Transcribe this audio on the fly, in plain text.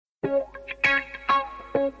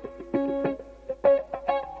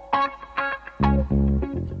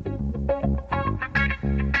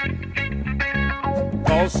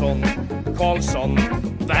Karlsson,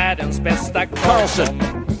 världens bästa Karlsson.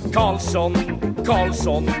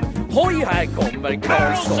 Karlsson, hoj här kommer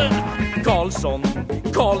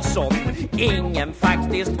Karlsson, ingen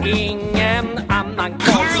annan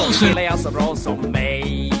Karlsson spelar jag så bra som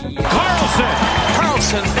mig. Karlsson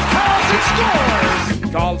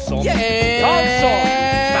scores! Karlsson,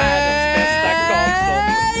 världens bästa Karlsson.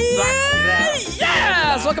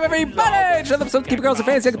 Yes! Welcome everybody to another episode of Keep It Karlsson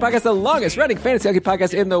Fantasy Hockey Podcast, the longest running fantasy hockey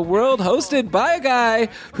podcast in the world, hosted by a guy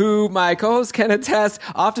who my co-host can attest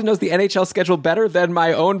often knows the NHL schedule better than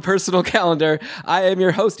my own personal calendar. I am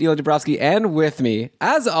your host, Elon Dabrowski, and with me,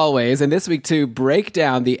 as always, and this week to break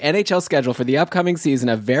down the NHL schedule for the upcoming season,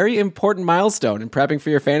 a very important milestone in prepping for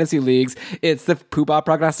your fantasy leagues. It's the Poobah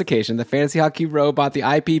prognostication, the fantasy hockey robot, the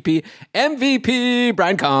IPP MVP,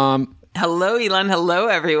 Brian Com. Hello, Elon. Hello,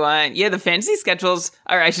 everyone. Yeah, the fantasy schedules,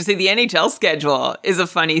 or I should say the NHL schedule is a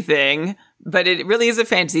funny thing, but it really is a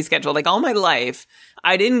fantasy schedule. Like all my life,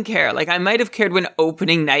 I didn't care. Like I might have cared when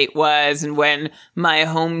opening night was and when my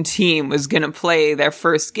home team was going to play their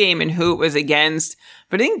first game and who it was against,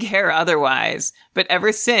 but I didn't care otherwise. But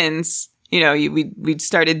ever since, we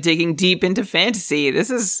started digging deep into fantasy. This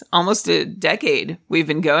is almost a decade we've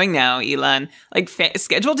been going now, Elon. Like,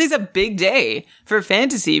 schedule day is a big day for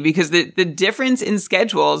fantasy because the difference in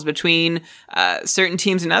schedules between certain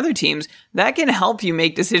teams and other teams, that can help you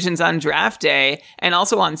make decisions on draft day and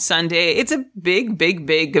also on Sunday. It's a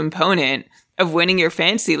big component of winning your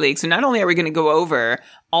fantasy league. So not only are we going to go over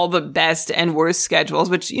all the best and worst schedules,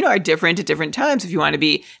 which, are different at different times. If you want to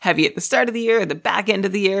be heavy at the start of the year or the back end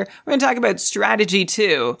of the year, we're going to talk about strategy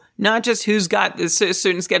too, not just who's got this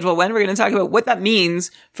certain schedule when. We're going to talk about what that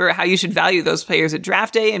means for how you should value those players at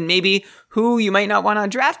draft day and maybe who you might not want on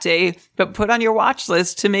draft day, but put on your watch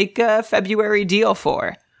list to make a February deal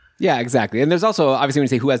for. Yeah, exactly. And there's also, obviously, when you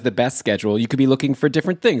say who has the best schedule, you could be looking for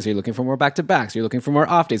different things. Are you looking for more back-to-backs? Are you looking for more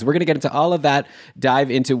off days? We're going to get into all of that,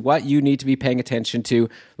 dive into what you need to be paying attention to,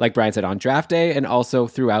 like Brian said, on draft day and also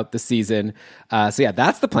throughout the season. So yeah,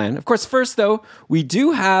 that's the plan. Of course, first, though, we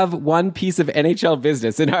do have one piece of NHL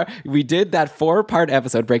business. We did that 4-part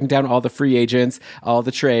episode breaking down all the free agents, all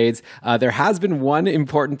the trades. There has been one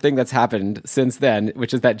important thing that's happened since then,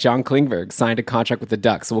 which is that John Klingberg signed a contract with the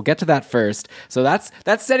Ducks. So we'll get to that first. So that's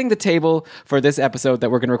setting the table for this episode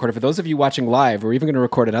that we're going to record. For those of you watching live, we're even going to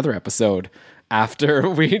record another episode after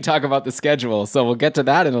we talk about the schedule. So we'll get to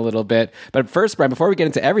that in a little bit. But first, Brian, before we get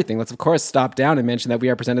into everything, let's of course stop down and mention that we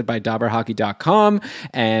are presented by DobberHockey.com.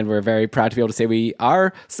 And we're very proud to be able to say we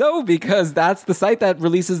are so, because that's the site that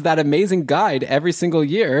releases that amazing guide every single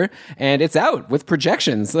year. And it's out with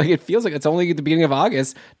projections. Like, it feels like it's only at the beginning of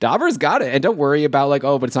August. Dobber's got it. And don't worry about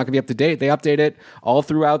but it's not gonna be up to date. They update it all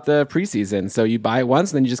throughout the preseason. So you buy it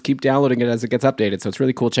once and then you just keep downloading it as it gets updated. So it's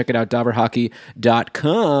really cool. Check it out,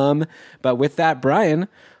 DobberHockey.com. But with that, Brian,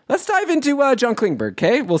 let's dive into John Klingberg,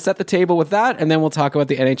 okay? We'll set the table with that, and then we'll talk about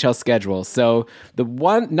the NHL schedule. So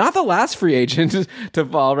not the last free agent to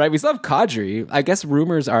fall, right? We still have Kadri. I guess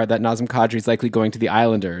rumors are that Nazem Kadri is likely going to the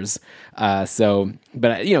Islanders. But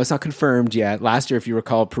it's not confirmed yet. Last year, if you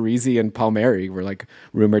recall, Parise and Palmieri were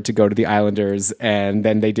rumored to go to the Islanders, and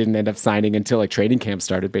then they didn't end up signing until training camp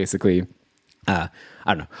started, basically. I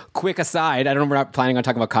don't know. Quick aside, I don't know, we're not planning on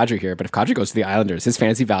talking about Kadri here, but if Kadri goes to the Islanders, his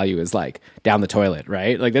fantasy value is down the toilet,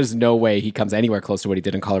 right? There's no way he comes anywhere close to what he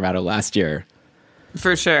did in Colorado last year.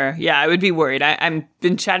 For sure. Yeah, I would be worried. I've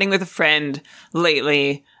been chatting with a friend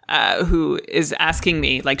lately who is asking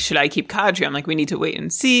me, should I keep Kadri? I'm we need to wait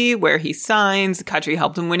and see where he signs. Kadri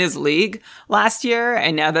helped him win his league last year,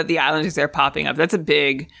 and now that the Islanders are popping up, that's a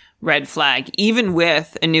big red flag. Even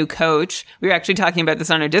with a new coach, we were actually talking about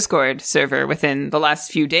this on our Discord server within the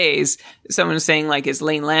last few days. Someone was saying, is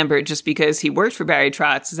Lane Lambert, just because he worked for Barry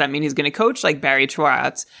Trotz, does that mean he's going to coach like Barry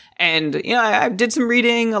Trotz? And, I did some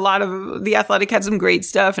reading. A lot of The Athletic had some great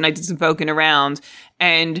stuff, and I did some poking around,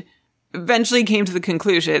 and eventually came to the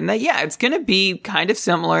conclusion that, it's going to be kind of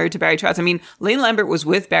similar to Barry Trotz. I mean, Lane Lambert was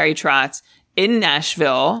with Barry Trotz in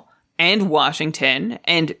Nashville and Washington,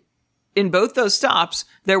 and in both those stops,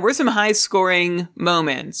 there were some high-scoring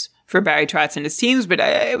moments for Barry Trotz and his teams, but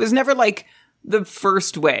it was never the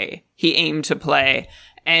first way he aimed to play.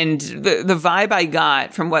 And the vibe I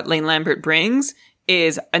got from what Lane Lambert brings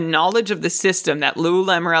is a knowledge of the system that Lou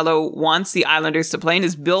Lamoriello wants the Islanders to play and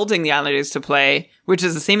is building the Islanders to play, which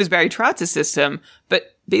is the same as Barry Trotz's system,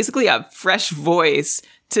 but basically a fresh voice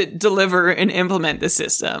to deliver and implement the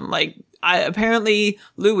system. Apparently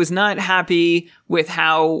Lou was not happy with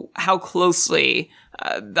how closely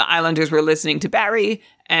the Islanders were listening to Barry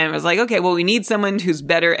and was like, okay, well, we need someone who's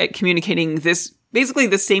better at communicating this, basically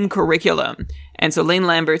the same curriculum. And so Lane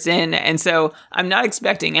Lambert's in. And so I'm not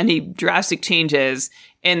expecting any drastic changes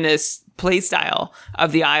in this play style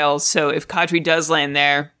of the Isles. So if Kadri does land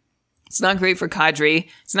there, it's not great for Kadri.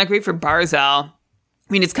 It's not great for Barzal. I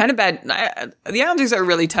mean, it's kind of bad. The Islanders are a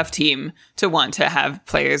really tough team to want to have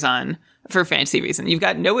players on for fantasy reason. You've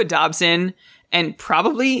got Noah Dobson and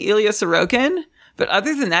probably Ilya Sorokin. But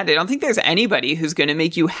other than that, I don't think there's anybody who's going to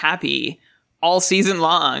make you happy all season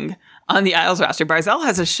long on the Isles roster. Barzal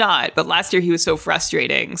has a shot, but last year he was so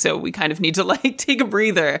frustrating. So we kind of need to take a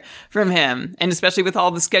breather from him. And especially with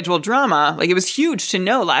all the schedule drama, it was huge to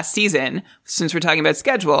know last season, since we're talking about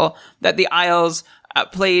schedule, that the Isles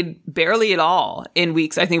played barely at all in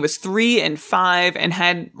weeks. I think it was 3 and 5 and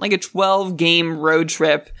had a 12-game road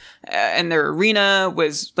trip. And their arena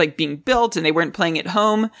was being built and they weren't playing at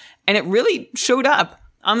home. And it really showed up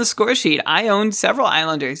on the score sheet. I owned several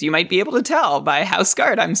Islanders. You might be able to tell by how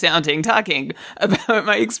scarred I'm sounding talking about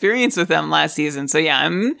my experience with them last season. So yeah,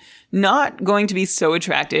 I'm not going to be so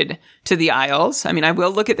attracted to the Isles. I mean, I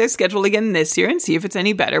will look at their schedule again this year and see if it's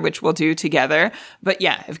any better, which we'll do together. But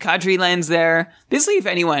yeah, if Kadri lands there, basically if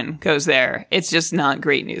anyone goes there, it's just not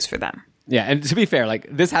great news for them. Yeah, and to be fair,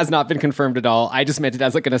 this has not been confirmed at all. I just meant it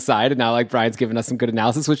as an aside, and now Brian's given us some good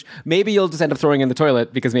analysis, which maybe you'll just end up throwing in the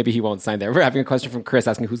toilet because maybe he won't sign there. We're having a question from Chris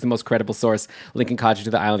asking who's the most credible source linking Kadri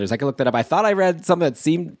to the Islanders. I can look that up. I thought I read something that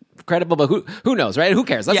seemed credible, but who knows, right? Who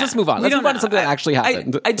cares? Let's just move on. Let's move on to something that actually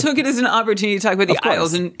happened. I took it as an opportunity to talk about the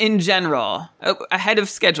Isles in general, ahead of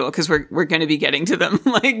schedule, because we're going to be getting to them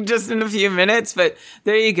just in a few minutes. But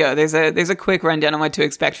there you go. There's a quick rundown on what to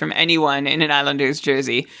expect from anyone in an Islanders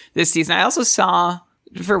jersey this season. I also saw,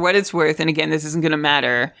 for what it's worth, and again, this isn't going to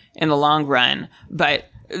matter in the long run, but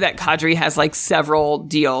that Kadri has several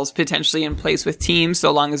deals potentially in place with teams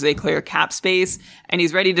so long as they clear cap space, and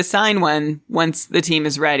he's ready to sign one once the team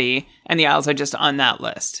is ready, and the Isles are just on that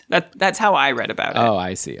list. That's how I read about it. Oh,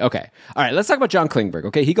 I see. Okay. All right, let's talk about John Klingberg.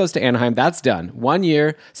 Okay, he goes to Anaheim. That's done. 1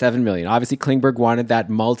 year, $7 million. Obviously, Klingberg wanted that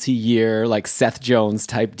multi-year, Seth Jones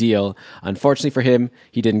type deal. Unfortunately for him,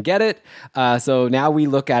 he didn't get it. So now we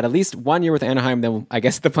look at least 1 year with Anaheim. Then I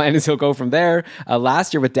guess the plan is he'll go from there.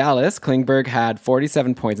 Last year with Dallas, Klingberg had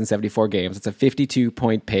 47 points in 74 games. It's a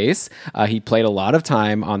 52-point pace. He played a lot of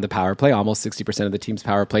time on the power play, almost 60% of the team's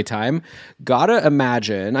power play time. Gotta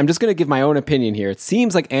imagine, I'm just going to give my own opinion here. It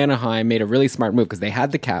seems like Anaheim made a really smart move because they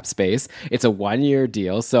had the cap space. It's a 1 year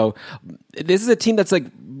deal. So this is a team that's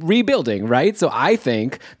rebuilding, right? So I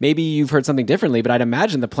think maybe you've heard something differently, but I'd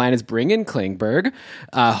imagine the plan is bring in Klingberg,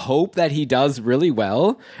 hope that he does really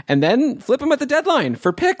well, and then flip him at the deadline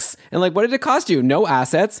for picks. And what did it cost you? No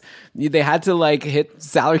assets. They had to hit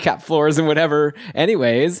salary cap floors and whatever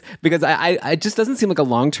anyways, because I just doesn't seem like a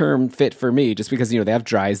long-term fit for me, just because, they have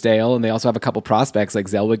Drysdale and they also have a couple prospects like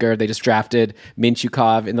Zellweger. They just drafted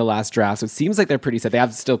Mintyukov in the last draft. So it seems like they're pretty set. They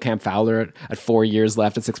have still Cam Fowler at 4 years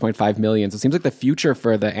left at $6.5 million. So it seems like the future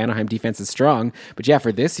for the Anaheim defense is strong. But yeah,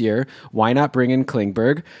 for this year, why not bring in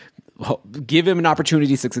Klingberg? Give him an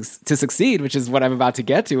opportunity to succeed, which is what I'm about to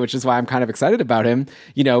get to, which is why I'm kind of excited about him.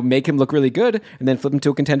 Make him look really good and then flip him to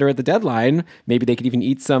a contender at the deadline. Maybe they could even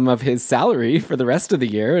eat some of his salary for the rest of the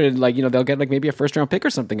year, and they'll get maybe a first round pick or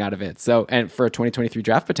something out of it. So, and for a 2023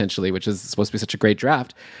 draft potentially, which is supposed to be such a great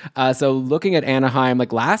draft. So looking at Anaheim,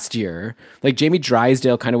 last year, Jamie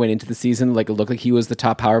Drysdale kind of went into the season it looked like he was the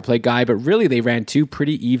top power play guy, but really they ran two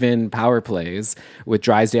pretty even power plays with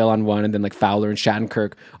Drysdale on one and then Fowler and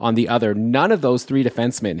Shattenkirk on the other. None of those three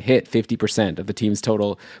defensemen hit 50% of the team's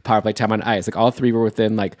total power play time on ice. All three were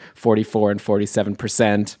within 44 and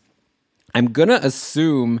 47%. I'm going to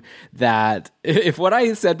assume that if what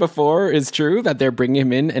I said before is true, that they're bringing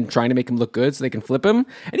him in and trying to make him look good so they can flip him.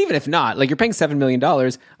 And even if not, you're paying $7 million,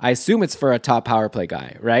 I assume it's for a top power play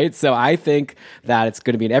guy, right? So I think that it's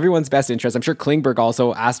going to be in everyone's best interest. I'm sure Klingberg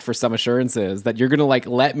also asked for some assurances that you're going to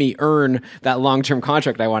let me earn that long-term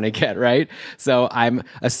contract I want to get, right? So I'm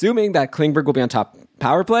assuming that Klingberg will be on top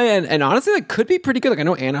power play and honestly, could be pretty good. I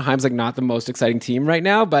know Anaheim's not the most exciting team right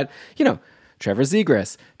now, but Trevor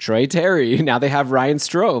Zegras, Troy Terry. Now they have Ryan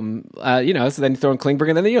Strome, so then you throw in Klingberg,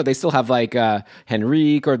 and then, they still have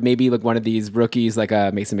Henrique, or maybe one of these rookies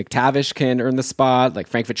Mason McTavish can earn the spot.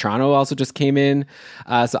 Frank Vetrano also just came in.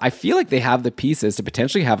 So I feel like they have the pieces to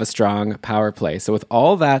potentially have a strong power play. So with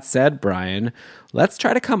all that said, Brian, let's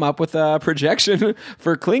try to come up with a projection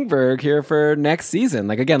for Klingberg here for next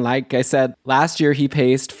season. Again, like I said, last year he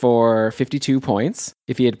paced for 52 points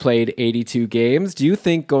if he had played 82 games. Do you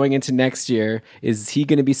think going into next year, is he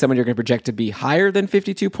going to be someone you're going to project to be higher than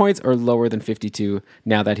 52 points or lower than 52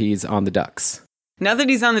 now that he's on the Ducks? Now that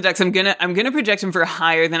he's on the Ducks, I'm gonna project him for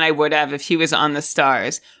higher than I would have if he was on the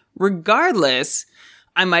Stars. Regardless,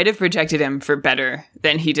 I might have projected him for better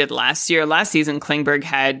than he did last year. Last season, Klingberg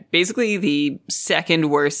had basically the second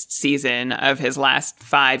worst season of his last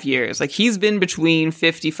 5 years. Like, he's been between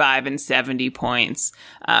 55 and 70 points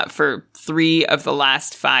for 3 of the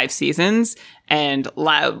last 5 seasons. And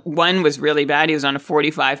one was really bad. He was on a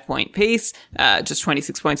 45-point pace, just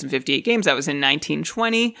 26 points in 58 games. That was in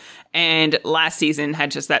 1920. And last season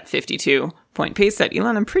had just that 52-point pace that,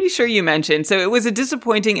 Elon, I'm pretty sure you mentioned. So it was a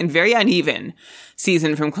disappointing and very uneven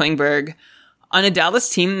season from Klingberg on a Dallas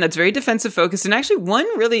team that's very defensive focused. And actually, one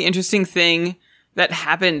really interesting thing that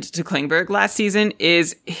happened to Klingberg last season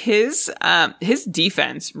is his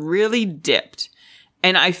defense really dipped.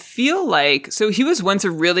 And I feel like, so he was once a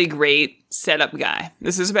really great setup guy.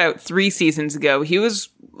 This is about 3 seasons ago. He was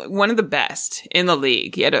one of the best in the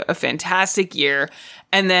league. He had a fantastic year.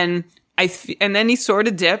 And then he sort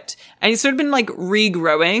of dipped, and he's sort of been like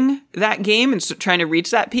regrowing that game and trying to reach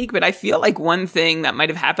that peak. But I feel like one thing that might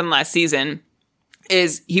have happened last season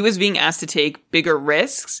is he was being asked to take bigger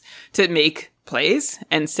risks to make plays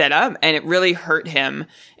and set up. And it really hurt him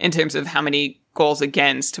in terms of how many goals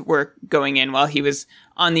against were going in while he was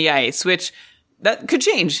on the ice, which that could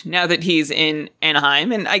change now that he's in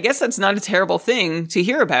Anaheim. And I guess that's not a terrible thing to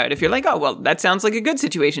hear about if you're like, oh, well, that sounds like a good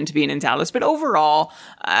situation to be in Dallas. But overall,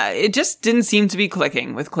 it just didn't seem to be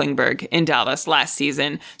clicking with Klingberg in Dallas last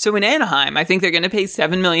season. So in Anaheim, I think they're going to pay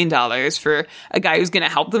 $7 million for a guy who's going to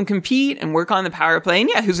help them compete and work on the power play. And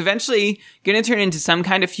yeah, who's eventually going to turn into some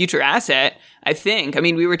kind of future asset, I think. I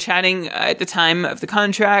mean, we were chatting at the time of the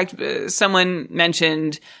contract. Someone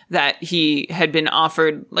mentioned that he had been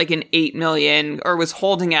offered like an $8 million or was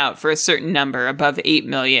holding out for a certain number above $8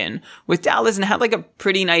 million with Dallas and had like a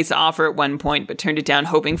pretty nice offer at one point, but turned it down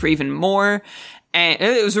hoping for even more. And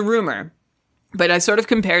it was a rumor. But I sort of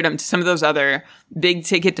compared him to some of those other big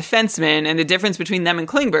ticket defensemen, and the difference between them and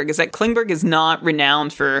Klingberg is that Klingberg is not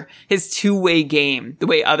renowned for his two-way game the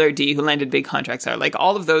way other D who landed big contracts are. Like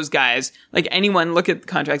all of those guys, like anyone look at the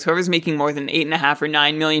contracts, whoever's making more than $8.5 or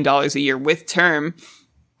 $9 million a year with term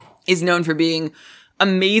is known for being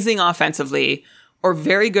amazing offensively or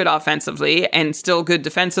very good offensively and still good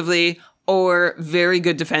defensively, or very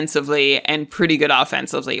good defensively and pretty good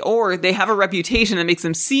offensively. Or they have a reputation that makes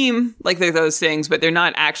them seem like they're those things, but they're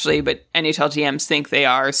not actually, but NHL GMs think they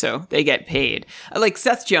are, so they get paid. Like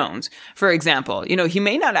Seth Jones, for example. You know, he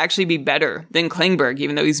may not actually be better than Klingberg,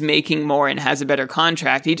 even though he's making more and has a better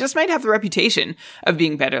contract. He just might have the reputation of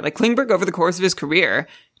being better. Like Klingberg, over the course of his career,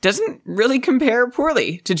 doesn't really compare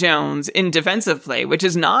poorly to Jones in defensive play, which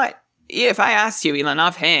is not, if I asked you, Elon,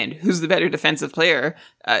 offhand, who's the better defensive player,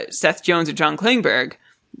 Seth Jones or John Klingberg,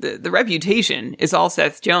 the reputation is all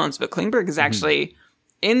Seth Jones, but Klingberg is actually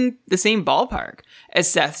in the same ballpark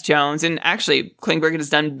as Seth Jones. And actually, Klingberg has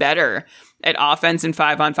done better at offense and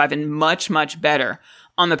 5-on-5 and much, much better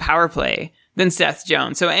on the power play than Seth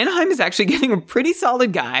Jones. So Anaheim is actually getting a pretty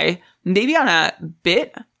solid guy, maybe on a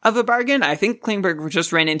bit of a bargain. I think Klingberg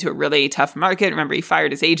just ran into a really tough market. Remember, he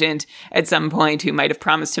fired his agent at some point who might have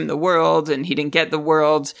promised him the world, and he didn't get the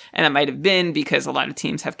world. And that might have been because a lot of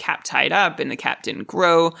teams have cap tied up and the cap didn't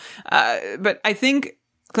grow. But I think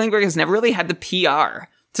Klingberg has never really had the PR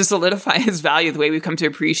to solidify his value the way we've come to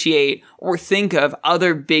appreciate or think of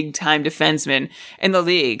other big time defensemen in the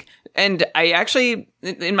league. And I actually,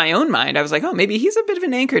 in my own mind, I was like, oh, maybe he's a bit of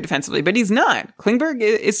an anchor defensively, but he's not. Klingberg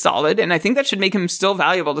is solid, and I think that should make him still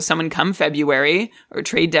valuable to someone come February or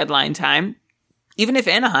trade deadline time. Even if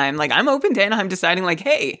Anaheim, like, I'm open to Anaheim deciding, like,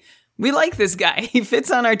 hey, we like this guy. He fits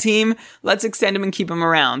on our team. Let's extend him and keep him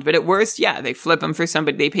around. But at worst, yeah, they flip him for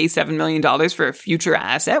somebody. They pay $7 million for a future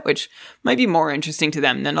asset, which might be more interesting to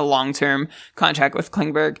them than a long-term contract with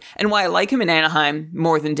Klingberg. And why I like him in Anaheim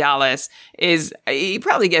more than Dallas is he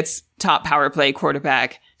probably gets top power play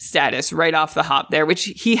quarterback status right off the hop there, which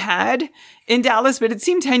he had in Dallas, but it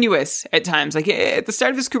seemed tenuous at times. Like at the start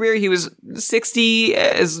of his career, he was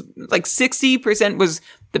 60% was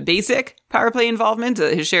the basic power play involvement,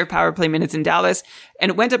 his share of power play minutes in Dallas, and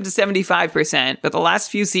it went up to 75%. But the last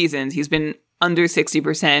few seasons, he's been under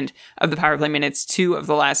 60% of the power play minutes 2 of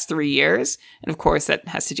the last 3 years. And of course, that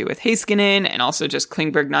has to do with Heiskanen and also just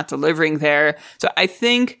Klingberg not delivering there. So I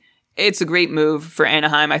think it's a great move for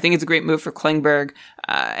Anaheim. I think it's a great move for Klingberg.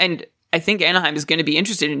 And I think Anaheim is going to be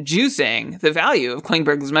interested in juicing the value of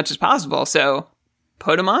Klingberg as much as possible. So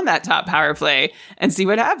put him on that top power play and see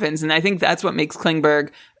what happens. And I think that's what makes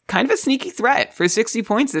Klingberg kind of a sneaky threat for 60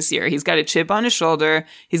 points this year. He's got a chip on his shoulder.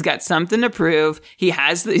 He's got something to prove.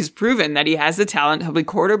 He's proven that he has the talent. He'll be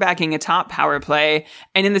quarterbacking a top power play.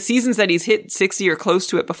 And in the seasons that he's hit 60 or close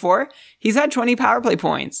to it before, he's had 20 power play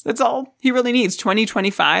points. That's all he really needs. 20,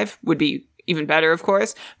 25 would be even better, of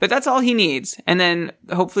course, but that's all he needs. And then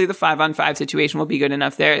hopefully the 5-on-5 situation will be good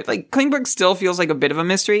enough there. Like, Klingberg still feels like a bit of a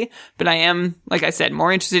mystery, but I am, like I said,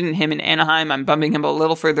 more interested in him in Anaheim. I'm bumping him a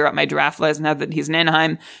little further up my draft list now that he's in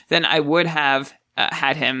Anaheim than I would have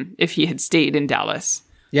had him if he had stayed in Dallas.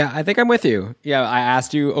 Yeah, I think I'm with you. Yeah, I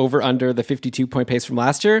asked you over under the 52-point pace from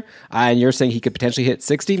last year, and you're saying he could potentially hit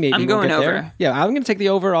 60. Maybe I'm going over. There. Yeah, I'm going to take the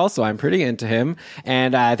over also. I'm pretty into him,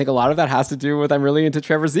 and I think a lot of that has to do with I'm really into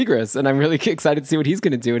Trevor Zegras, and I'm really excited to see what he's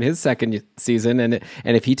going to do in his second season. And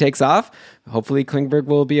if he takes off, hopefully Klingberg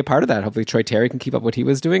will be a part of that. Hopefully Troy Terry can keep up what he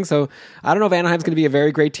was doing. So I don't know if Anaheim's going to be a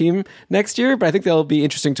very great team next year, but I think they'll be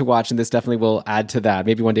interesting to watch, and this definitely will add to that.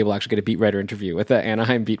 Maybe one day we'll actually get a beat writer interview with the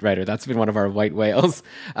Anaheim beat writer. That's been one of our white whales.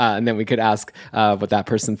 And then we could ask what that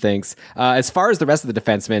person thinks. As far as the rest of the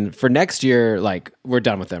defensemen, for next year, like, we're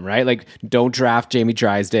done with them, right? Like, don't draft Jamie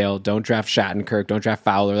Drysdale, don't draft Shattenkirk, don't draft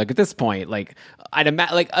Fowler. Like, at this point, like,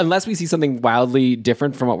 unless we see something wildly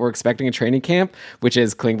different from what we're expecting in training camp, which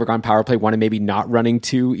is Klingberg on power play 1 and maybe not running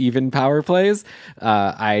 2 even power plays,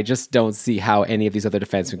 I just don't see how any of these other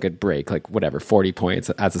defensemen could break, like, whatever, 40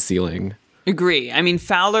 points as a ceiling. Agree. I mean,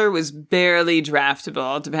 Fowler was barely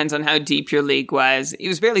draftable. It depends on how deep your league was. He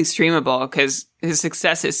was barely streamable because his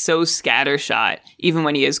success is so scattershot, even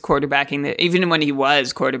when he was quarterbacking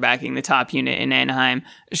the top unit in Anaheim.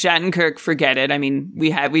 Shattenkirk, forget it. I mean,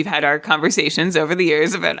 we've had our conversations over the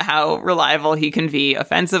years about how reliable he can be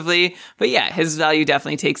offensively. But yeah, his value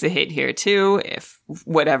definitely takes a hit here too, if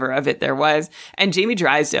whatever of it there was. And Jamie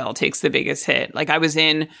Drysdale takes the biggest hit. Like,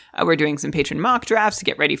 we're doing some patron mock drafts to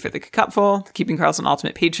get ready for the Cupful, Keeping Karlsson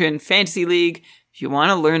Ultimate Patron Fantasy League. If you want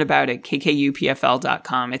to learn about it,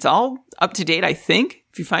 kkupfl.com. It's all up to date, I think.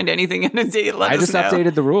 If you find anything in a date, let us know. I just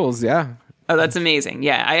updated the rules, yeah. Oh, that's amazing.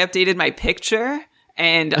 Yeah, I updated my picture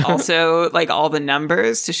and also like all the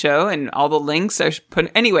numbers to show, and all the links are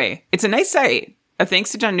put. Anyway, it's a nice site.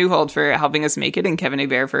 Thanks to John Newhold for helping us make it, and Kevin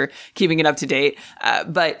Hebert for keeping it up to date.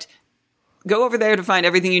 But go over there to find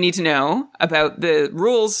everything you need to know about the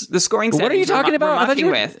rules, the scoring settings. What are you talking about?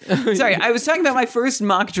 Sorry, I was talking about my first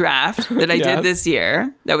mock draft that I did this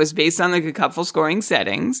year that was based on the Cupful scoring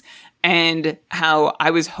settings, and how I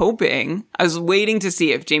was waiting to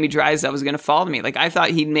see if Jamie Drysdale was going to fall to me. Like, I thought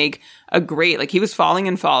he'd make he was falling,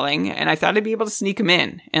 and I thought I'd be able to sneak him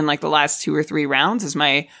in like the last 2 or 3 rounds as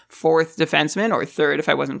my 4th defenseman, or 3rd if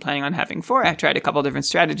I wasn't planning on having 4. I tried a couple different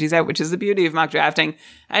strategies out, which is the beauty of mock drafting.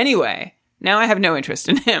 Anyway, now I have no interest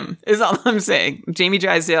in him, is all I'm saying. Jamie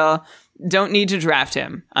Drysdale, don't need to draft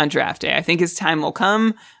him on draft day. I think his time will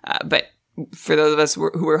come, but for those of us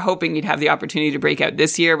who were hoping he'd have the opportunity to break out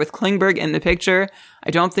this year with Klingberg in the picture, I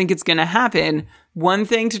don't think it's going to happen. One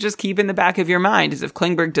thing to just keep in the back of your mind is if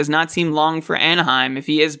Klingberg does not seem long for Anaheim, if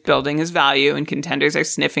he is building his value and contenders are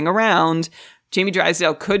sniffing around, Jamie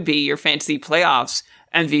Drysdale could be your fantasy playoffs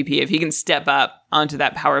MVP if he can step up onto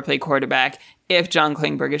that power play quarterback if John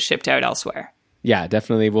Klingberg is shipped out elsewhere. Yeah,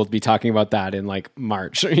 definitely. We'll be talking about that in like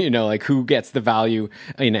March, like who gets the value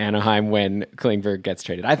in Anaheim when Klingberg gets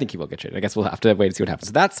traded. I think he will get traded. I guess we'll have to wait and see what happens.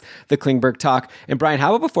 So that's the Klingberg talk. And Brian,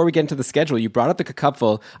 how about before we get into the schedule, you brought up the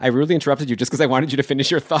Cupful. I really interrupted you just because I wanted you to finish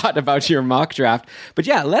your thought about your mock draft. But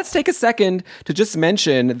yeah, let's take a second to just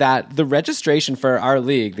mention that the registration for our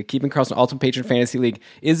league, the Keeping Karlsson Ultimate Patron Fantasy League,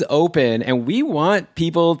 is open, and we want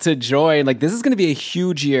people to join. Like, this is going to be a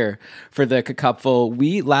huge year for the Cupful.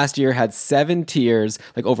 We last year had 7 tiers,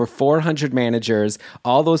 like over 400 managers.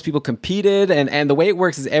 All those people competed, and the way it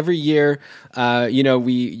works is every year,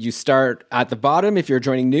 you start at the bottom if you're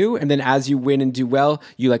joining new, and then as you win and do well,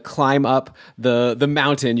 you like climb up the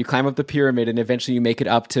mountain, you climb up the pyramid, and eventually you make it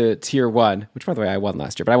up to tier 1, which by the way I won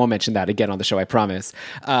last year, but I won't mention that again on the show, I promise.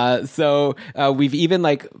 So we've even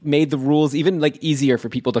like made the rules even like easier for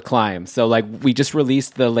people to climb. So like we just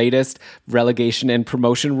released the latest relegation and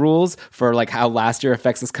promotion rules for like how last year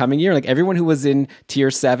affects this coming year. Like everyone who was in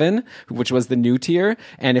tier 7, which was the new tier,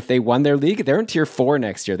 and if they won their league, they're in tier 4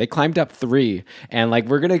 next year. They climbed up 3, and like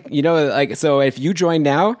we're gonna, so if you join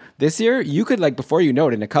now this year, you could like before you know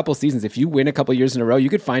it, in a couple seasons, if you win a couple years in a row, you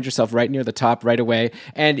could find yourself right near the top right away.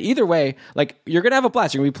 And either way, like you're gonna have a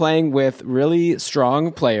blast. You're gonna be playing with really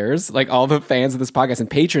strong players, like all the fans of this podcast and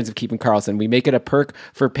patrons of Keeping Karlsson. We make it a perk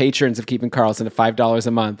for patrons of Keeping Karlsson at $5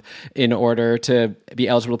 a month in order to be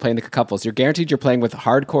eligible to play in the Cupful. So you're guaranteed you're playing with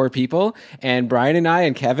hardcore people, And Brian and I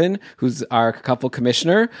and Kevin, who's our couple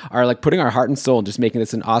commissioner, are like putting our heart and soul in just making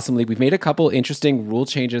this an awesome league. We've made a couple interesting rule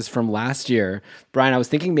changes from last year. Brian, I was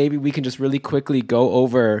thinking maybe we can just really quickly go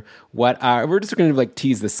over we're just going to like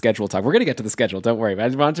tease the schedule talk. We're going to get to the schedule, don't worry. But I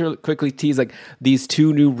just wanted to quickly tease like these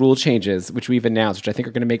 2 new rule changes, which we've announced, which I think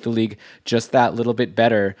are going to make the league just that little bit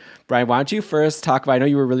better. Brian, why don't you first talk about, I know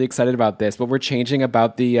you were really excited about this, but we're changing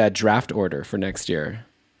about the draft order for next year.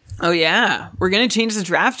 Oh, yeah. We're going to change the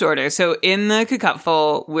draft order. So in the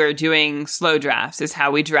Cupful, we're doing slow drafts is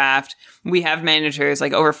how we draft. We have managers,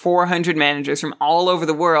 like over 400 managers from all over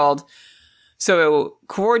the world. So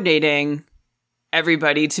coordinating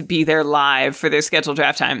everybody to be there live for their scheduled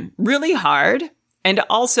draft time, really hard. And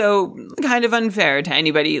also kind of unfair to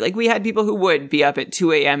anybody. Like we had people who would be up at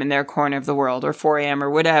 2 a.m. in their corner of the world or 4 a.m.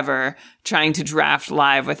 or whatever, trying to draft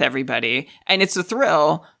live with everybody. And it's a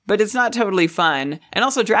thrill, but it's not totally fun. And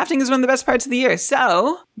also drafting is one of the best parts of the year.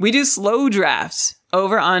 So we do slow drafts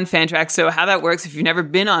over on Fantrax. So how that works, if you've never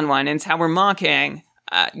been on one, and it's how we're mocking,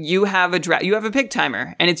 you have a pick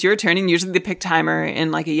timer and it's your turn. And usually the pick timer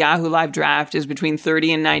in like a Yahoo Live draft is between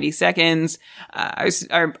 30 and 90 seconds.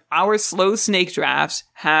 Our slow snake drafts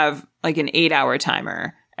have like an 8-hour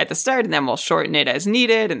timer at the start, and then we'll shorten it as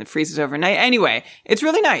needed, and it freezes overnight. Anyway, it's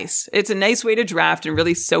really nice. It's a nice way to draft and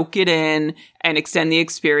really soak it in and extend the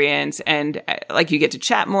experience, and like you get to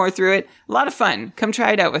chat more through it. A lot of fun. Come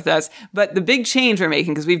try it out with us. But the big change we're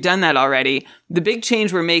making, because we've done that already, the big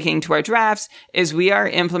change we're making to our drafts is we are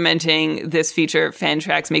implementing this feature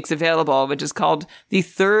Fantrax makes available, which is called the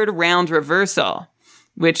third round reversal,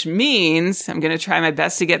 which means, I'm going to try my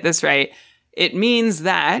best to get this right, it means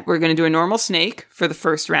that we're going to do a normal snake for the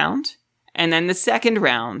first round and then the second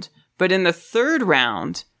round. But in the third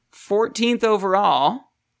round, 14th overall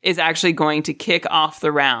is actually going to kick off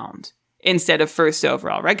the round instead of first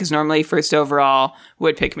overall, right? Because normally first overall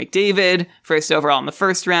would pick McDavid, first overall in the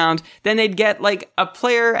first round. Then they'd get like a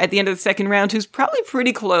player at the end of the second round who's probably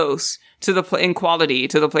pretty close to in quality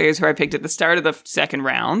to the players who I picked at the start of the second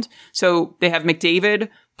round. So they have McDavid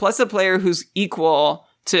plus a player who's equal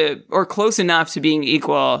to, or close enough to being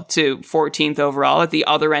equal to 14th overall at the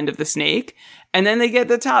other end of the snake. And then they get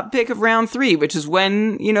the top pick of round 3, which is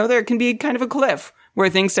when, there can be kind of a cliff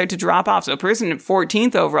where things start to drop off. So a person at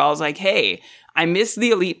 14th overall is like, hey, I missed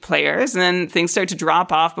the elite players, and then things start to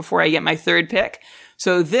drop off before I get my third pick.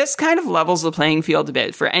 So this kind of levels the playing field a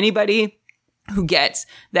bit for anybody who gets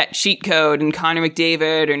that cheat code and Connor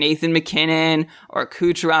McDavid or Nathan McKinnon or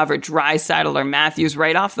Kucherov or Draisaitl or Matthews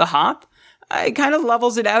right off the hop. It kind of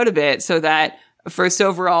levels it out a bit so that first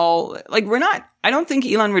overall, like I don't think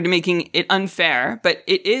Elon would be making it unfair, but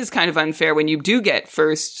it is kind of unfair when you do get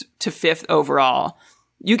first to 5th overall.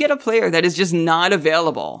 You get a player that is just not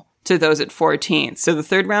available to those at 14th. So the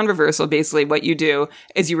third round reversal, basically what you do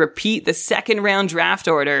is you repeat the second round draft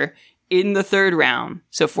order in the third round.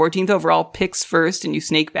 So 14th overall picks first and you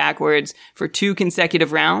snake backwards for 2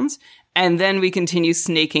 consecutive rounds. And then we continue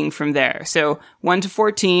snaking from there. So 1 to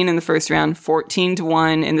 14 in the first round, 14 to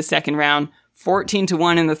 1 in the second round, 14 to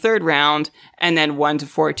 1 in the third round, and then 1 to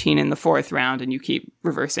 14 in the fourth round. And you keep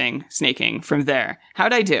reversing, snaking from there.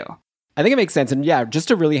 How'd I do? I think it makes sense. And yeah, just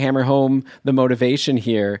to really hammer home the motivation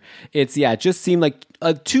here, it just seemed like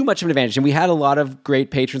too much of an advantage. And we had a lot of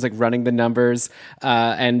great patrons like running the numbers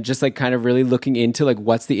and just like kind of really looking into like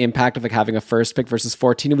what's the impact of like having a first pick versus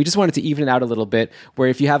 14. And we just wanted to even it out a little bit where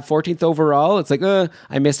if you have 14th overall, it's like,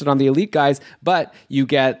 I missed it on the elite guys, but you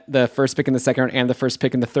get the first pick in the second round and the first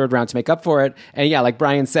pick in the third round to make up for it. And yeah, like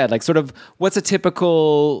Brian said, like sort of what's a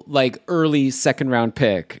typical like early second round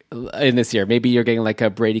pick in this year? Maybe you're getting like a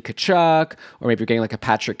Brady Tkachuk, or maybe you're getting like a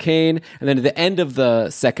Patrick Kane. And then at the end of the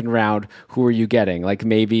second round, who are you getting? Like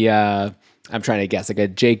maybe, I'm trying to guess, like a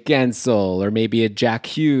Jake Gensel or maybe a Jack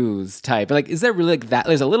Hughes type. Like, is there really like that?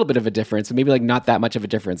 There's a little bit of a difference, but maybe like not that much of a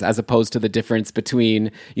difference as opposed to the difference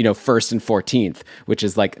between, first and 14th, which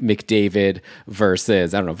is like McDavid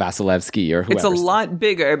versus, I don't know, Vasilevsky or whoever. It's a lot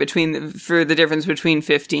bigger for the difference between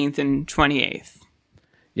 15th and 28th.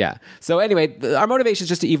 Yeah. So anyway, our motivation is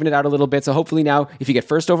just to even it out a little bit. So hopefully now, if you get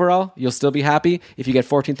first overall, you'll still be happy. If you get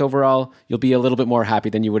 14th overall, you'll be a little bit more happy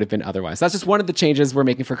than you would have been otherwise. That's just one of the changes we're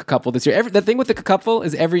making for Cupful this year. The thing with the Cupful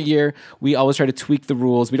is every year we always try to tweak the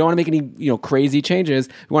rules. We don't want to make any crazy changes.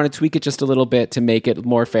 We want to tweak it just a little bit to make it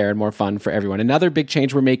more fair and more fun for everyone. Another big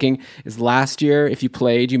change we're making is last year, if you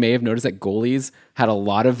played, you may have noticed that goalies had a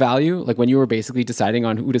lot of value. Like when you were basically deciding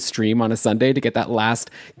on who to stream on a Sunday to get that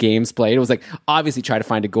last games played, it was like obviously try to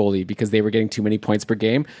find a goalie because they were getting too many points per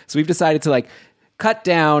game. So we've decided to like cut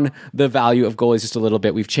down the value of goalies just a little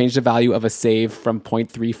bit. We've changed the value of a save from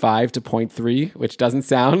 0.35 to 0.3, which doesn't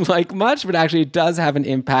sound like much, but actually it does have an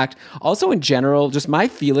impact. Also, in general, just my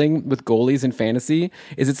feeling with goalies in fantasy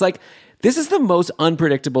is it's like, this is the most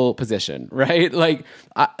unpredictable position, right? Like,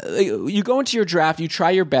 you go into your draft, you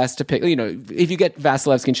try your best to pick, if you get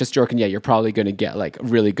Vasilevsky and Shesterkin, yeah, you're probably going to get like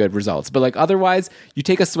really good results. But like otherwise, you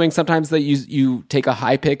take a swing sometimes that you take a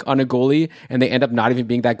high pick on a goalie and they end up not even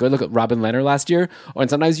being that good. Look at Robin Lehner last year. And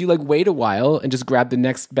sometimes you like wait a while and just grab the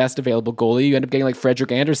next best available goalie. You end up getting like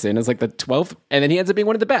Frederik Andersen as like the 12th, and then he ends up being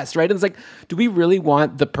one of the best, right? And it's like, do we really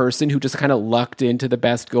want the person who just kind of lucked into the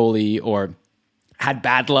best goalie or had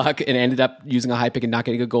bad luck and ended up using a high pick and not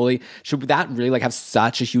getting a goalie? Should that really like have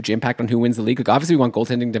such a huge impact on who wins the league? Like, obviously we want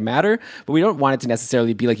goaltending to matter, but we don't want it to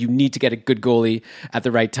necessarily be like you need to get a good goalie at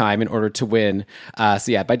the right time in order to win.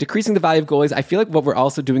 So yeah, by decreasing the value of goalies, I feel like what we're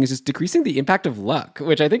also doing is just decreasing the impact of luck,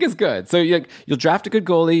 which I think is good. So you'll draft a good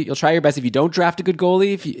goalie, you'll try your best. If you don't draft a good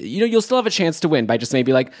goalie, if you'll still have a chance to win by just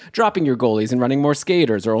maybe like dropping your goalies and running more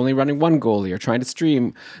skaters or only running one goalie or trying to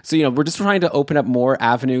stream. So we're just trying to open up more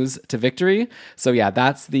avenues to victory. So yeah,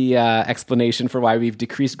 that's the explanation for why we've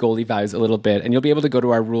decreased goalie values a little bit. And you'll be able to go to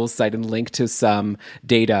our rules site and link to some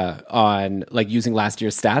data on like using last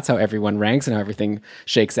year's stats, how everyone ranks and how everything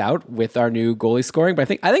shakes out with our new goalie scoring. But I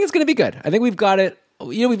think it's going to be good. I think we've got it.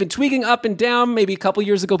 We've been tweaking up and down. Maybe a couple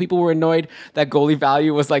years ago, people were annoyed that goalie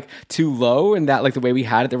value was like too low, and that like the way we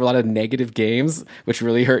had it, there were a lot of negative games, which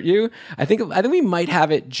really hurt you. I think we might have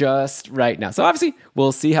it just right now. So obviously,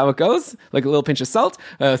 we'll see how it goes. Like a little pinch of salt.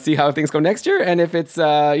 See how things go next year, and if it's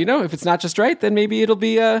if it's not just right, then maybe it'll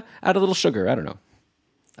be add a little sugar. I don't know.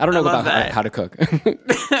 I don't know about how to cook.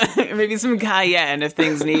 Maybe some cayenne if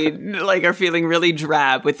things are feeling really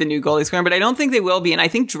drab with the new goalie scoring, but I don't think they will be. And I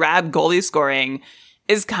think drab goalie scoring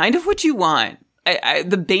is kind of what you want.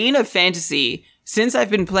 The bane of fantasy since I've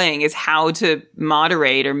been playing is how to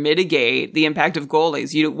moderate or mitigate the impact of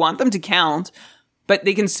goalies. You want them to count, but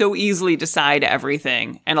they can so easily decide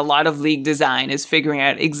everything. And a lot of league design is figuring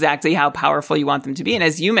out exactly how powerful you want them to be. And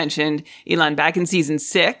as you mentioned, Elon, back in season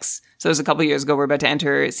 6, so it was a couple of years ago, we're about to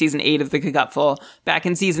enter season 8 of the Cupful. Back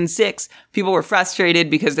in season 6, people were frustrated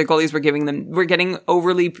because their goalies were getting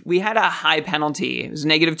overly, we had a high penalty. It was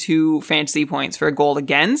 -2 fantasy points for a goal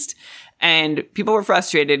against. And people were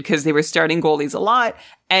frustrated because they were starting goalies a lot.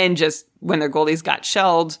 And just when their goalies got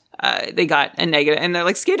shelled, they got a negative. And they're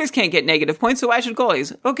like, skaters can't get negative points, so why should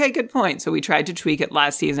goalies? Okay, good point. So we tried to tweak it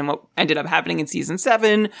last season. What ended up happening in season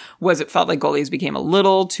 7 was it felt like goalies became a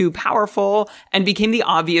little too powerful and became the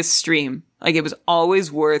obvious stream. Like, it was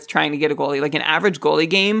always worth trying to get a goalie. Like, an average goalie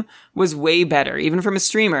game was way better, even from a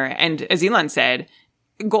streamer. And as Elon said,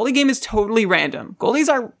 goalie game is totally random. Goalies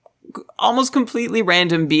are almost completely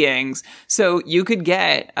random beings. So you could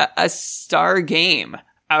get a star game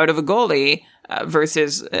out of a goalie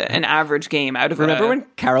versus an average game out of Remember when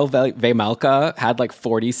Karel Vejmelka had like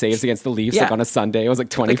 40 saves against the Leafs like on a Sunday? It was like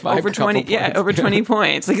 25 like over 20 points. Yeah, over 20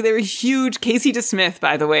 points. Like, they were huge. Casey DeSmith,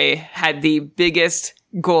 by the way, had the biggest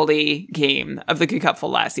goalie game of the Cupful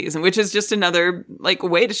last season, which is just another like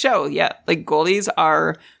way to show, like goalies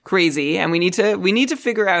are crazy, and we need to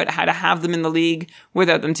figure out how to have them in the league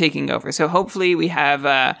without them taking over. So hopefully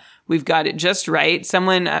we've got it just right.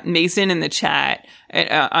 Someone, Mason in the chat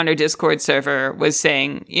on our Discord server was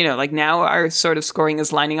saying, now our sort of scoring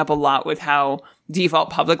is lining up a lot with how default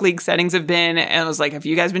public league settings have been. And I was like, have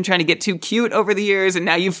you guys been trying to get too cute over the years and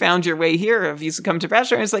now you've found your way here? Have you succumbed to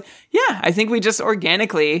pressure? And it's like, yeah, I think we just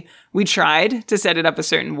organically, we tried to set it up a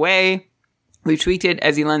certain way. We've tweaked it.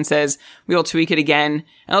 As Elon says, we will tweak it again.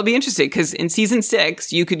 And it'll be interesting because in season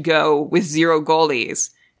 6, you could go with 0 goalies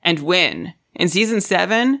and win. In season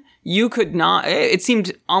 7, you could not, it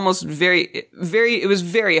seemed almost it was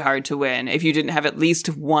very hard to win if you didn't have at least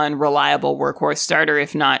one reliable workhorse starter,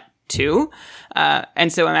 if not 2.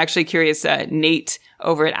 And so I'm actually curious, Nate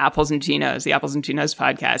over at Apples and Ginos, the Apples and Ginos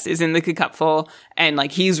podcast, is in the Cupful, and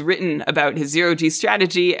like he's written about his 0G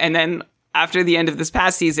strategy, and then after the end of this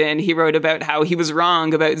past season, he wrote about how he was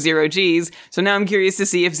wrong about 0Gs. So now I'm curious to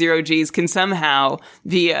see if 0Gs can somehow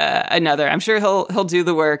be another. I'm sure he'll do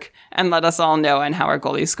the work and let us all know on how our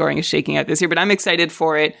goalie scoring is shaking out this year. But I'm excited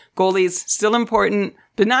for it. Goalies still important,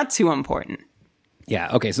 but not too important.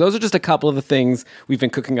 Yeah, okay, so those are just a couple of the things we've been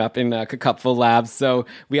cooking up in Cupful Labs. So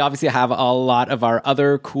we obviously have a lot of our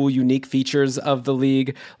other cool, unique features of the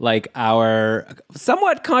league, like our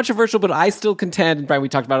somewhat controversial, but I still contend, and Brian, we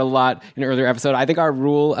talked about it a lot in an earlier episode, I think our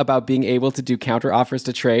rule about being able to do counter offers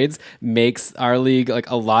to trades makes our league like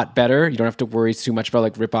a lot better. You don't have to worry too much about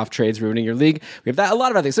like rip-off trades ruining your league. We have that, a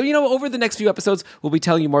lot of other things. So, over the next few episodes, we'll be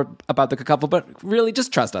telling you more about the Cupful, but really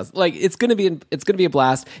just trust us. Like, it's going to be a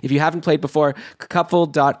blast. If you haven't played before,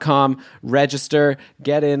 Cupful.com, register,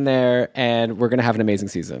 get in there, and we're going to have an amazing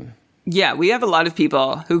season. Yeah, we have a lot of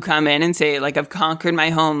people who come in and say, like, I've conquered my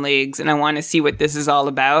home leagues and I want to see what this is all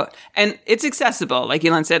about. And it's accessible. Like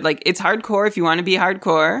Elon said, like, it's hardcore if you want to be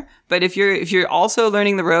hardcore. But if you're also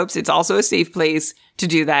learning the ropes, it's also a safe place to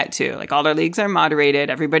do that too. Like, all our leagues are moderated.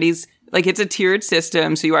 Everybody's, like, it's a tiered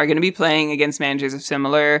system. So you are going to be playing against managers of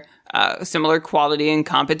similar quality and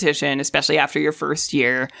competition, especially after your first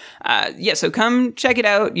year. So come check it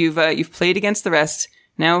out. You've played against the rest.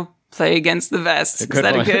 Now play against the vest. Is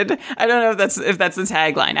that a good? I don't know if that's the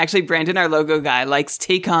tagline. Actually, Brandon, our logo guy, likes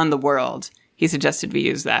take on the world. He suggested we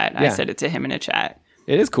use that. Yeah. I said it to him in a chat.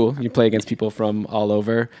 It is cool. You play against people from all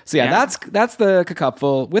over. So that's the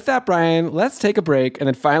Cupful. With that, Brian, let's take a break and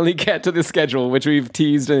then finally get to the schedule, which we've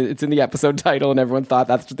teased. It's in the episode title and everyone thought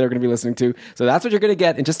that's what they're going to be listening to. So that's what you're going to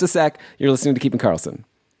get in just a sec. You're listening to Keeping Karlsson.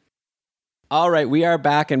 All right, we are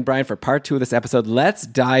back, and Brian, for part 2 of this episode, let's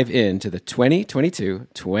dive into the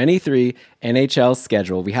 2022-23 NHL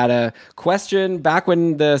schedule. We had a question back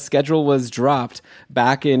when the schedule was dropped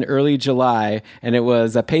back in early July, and it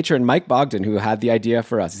was a patron, Mike Bogdan, who had the idea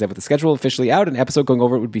for us. He said, with the schedule officially out, an episode going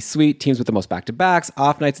over it would be sweet. Teams with the most back-to-backs,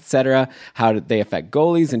 off nights, etc. How did they affect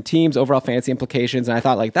goalies and teams, overall fantasy implications? And I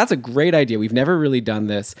thought, like, that's a great idea. We've never really done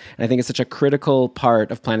this, and I think it's such a critical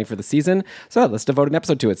part of planning for the season. So let's devote an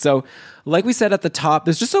episode to it. So, like we said at the top,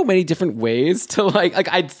 there's just so many different ways to like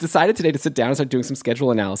I decided today to sit down and start doing some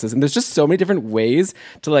schedule analysis, and there's just so many different ways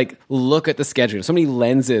to like look at the schedule, so many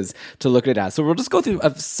lenses to look at it as. So we'll just go through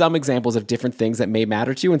some examples of different things that may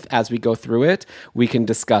matter to you, and as we go through it, we can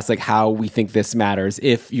discuss like how we think this matters,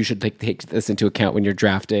 if you should take this into account when you're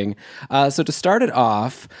drafting. So to start it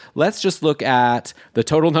off, let's just look at the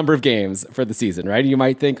total number of games for the season, right? You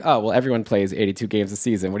might think, oh, well, everyone plays 82 games a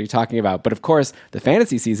season. What are you talking about? But of course, the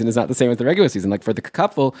fantasy season is not the same as the regular season. Like for the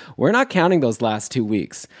Cupful, we're not counting those last 2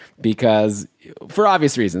 weeks because for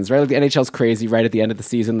obvious reasons, right? Like the NHL's crazy right at the end of the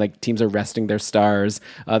season. Like teams are resting their stars.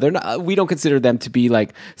 They're not. We don't consider them to be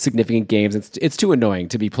like significant games. It's too annoying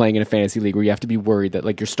to be playing in a fantasy league where you have to be worried that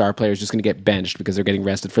like your star player is just going to get benched because they're getting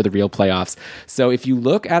rested for the real playoffs. So if you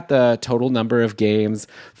look at the total number of games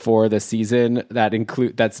for the season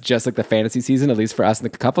that's just like the fantasy season, at least for us in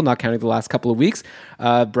the Cupful, not counting the last couple of weeks.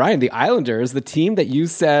 Brian, the Islanders, the team that you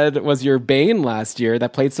said was your bane last year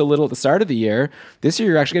that played so little at the start of the year, this year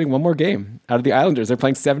you're actually getting one more game out of the Islanders. They're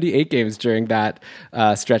playing 78 games during that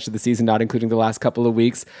stretch of the season, not including the last couple of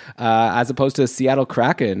weeks, as opposed to Seattle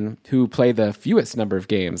Kraken, who play the fewest number of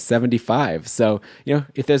games, 75. So,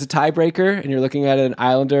 if there's a tiebreaker and you're looking at an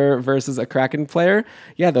Islander versus a Kraken player,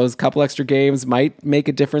 those couple extra games might make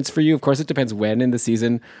a difference for you. Of course, it depends when in the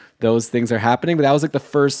season those things are happening, but that was like the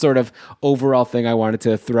first sort of overall thing I wanted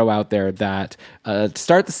to throw out there, that to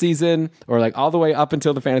start the season or like all the way up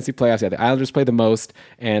until the fantasy playoffs, the Islanders play the most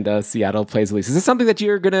and Seattle plays the least. Is this something that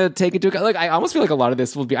you're going to take into account? Like, I almost feel like a lot of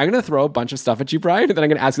this will be, I'm going to throw a bunch of stuff at you, Brian, and then I'm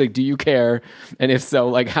going to ask you, like, do you care? And if so,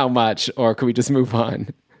 like, how much? Or could we just move on?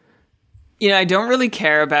 I don't really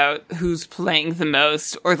care about who's playing the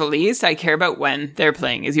most or the least. I care about when they're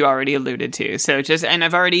playing, as you already alluded to. So and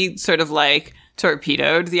I've already sort of like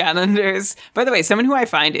torpedoed the Islanders. By the way, someone who I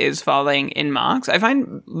find is falling in mocks, I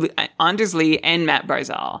find Anders Lee and Matt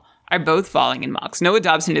Barzal are both falling in mocks. Noah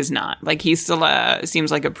Dobson is not. Like, he still seems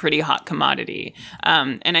like a pretty hot commodity.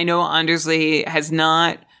 And I know Anders Lee has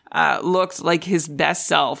not looked like his best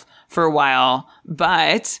self for a while,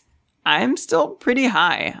 but I'm still pretty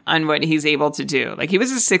high on what he's able to do. Like, he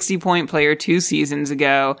was a 60-point player 2 seasons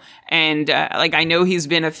ago, and I know he's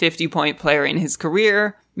been a 50-point player in his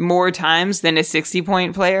career more times than a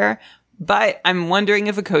 60-point player, but I'm wondering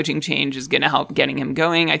if a coaching change is going to help getting him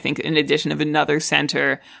going. I think an addition of another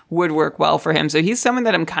center would work well for him. So he's someone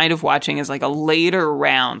that I'm kind of watching as like a later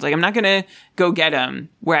round. Like, I'm not going to go get him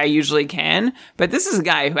where I usually can, but this is a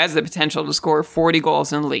guy who has the potential to score 40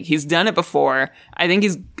 goals in the league. He's done it before. I think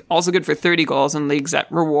he's also good for 30 goals in leagues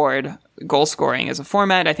that reward goal scoring as a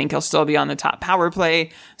format. I think he'll still be on the top power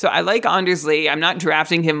play. So I like Anders Lee. I'm not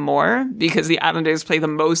drafting him more because the Islanders play the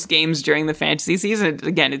most games during the fantasy season.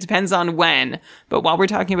 Again, it depends on when. But while we're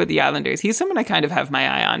talking about the Islanders, he's someone I kind of have my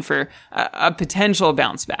eye on for a potential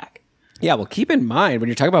bounce back. Yeah, well, keep in mind when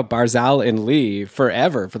you're talking about Barzal and Lee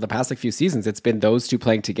forever, for the past few seasons, it's been those two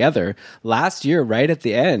playing together. Last year, right at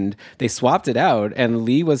the end, they swapped it out, and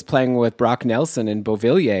Lee was playing with Brock Nelson and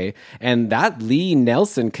Beauvillier, and that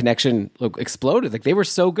Lee-Nelson connection exploded. Like, they were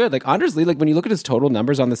so good. Like, Anders Lee, like, when you look at his total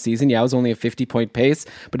numbers on the season, it was only a 50-point pace,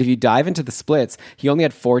 but if you dive into the splits, he only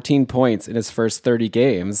had 14 points in his first 30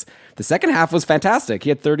 games. The second half was fantastic. He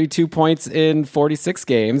had 32 points in 46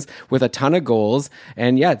 games with a ton of goals,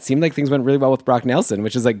 and yeah, it seemed like things went really well with Brock Nelson,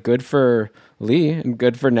 which is like good for Lee and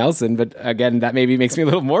good for Nelson. But again, that maybe makes me a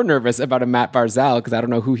little more nervous about a Matt Barzal, because I don't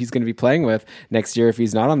know who he's going to be playing with next year if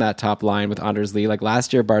he's not on that top line with Anders Lee. Like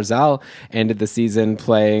last year, Barzal ended the season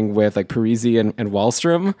playing with like Parisi and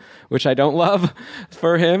Wallstrom, which I don't love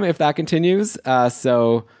for him if that continues.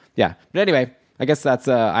 So yeah, but anyway, I guess that's,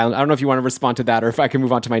 I don't know if you want to respond to that or if I can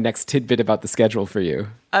move on to my next tidbit about the schedule for you.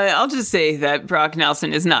 I'll just say that Brock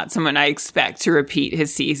Nelson is not someone I expect to repeat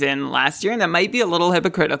his season last year. And that might be a little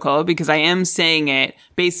hypocritical because I am saying it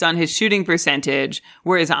based on his shooting percentage.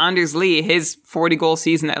 Whereas Anders Lee, his 40-goal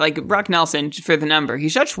season, like Brock Nelson, for the number, he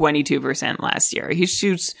shot 22% last year. He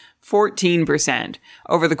shoots 14%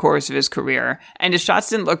 over the course of his career. And his shots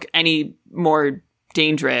didn't look any more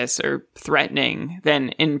dangerous or threatening than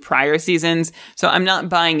in prior seasons. So I'm not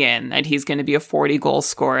buying in that he's going to be a 40-goal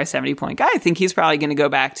scorer, 70-point guy. I think he's probably going to go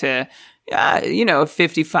back to,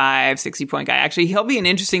 55, 60-point guy. Actually, he'll be an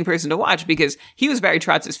interesting person to watch because he was Barry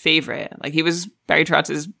Trotz's favorite. Like, he was Barry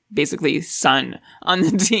Trotz's basically son on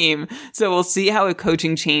the team. So we'll see how a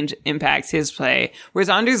coaching change impacts his play. Whereas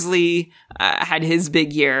Anders Lee had his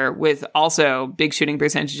big year with also big shooting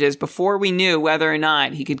percentages before we knew whether or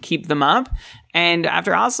not he could keep them up. And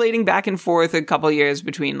after oscillating back and forth a couple of years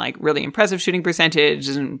between like really impressive shooting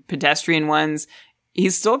percentages and pedestrian ones,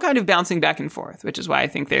 he's still kind of bouncing back and forth, which is why I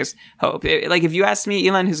think there's hope. Like, if you asked me,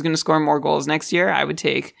 Elon, who's going to score more goals next year, I would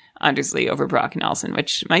take Anders Lee over Brock Nelson,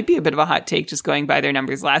 which might be a bit of a hot take just going by their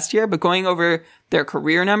numbers last year. But going over their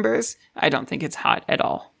career numbers, I don't think it's hot at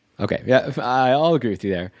all. Okay, yeah, I'll agree with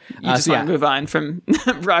you there. You just want to move on from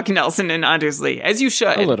Brock Nelson and Anders Lee, as you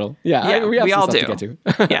should. A little, yeah. We all do. To get to.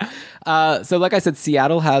 Yeah. So like I said,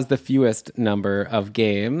 Seattle has the fewest number of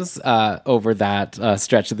games over that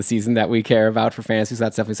stretch of the season that we care about for fantasy, so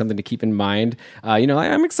that's definitely something to keep in mind.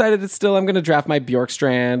 I'm excited. I'm going to draft my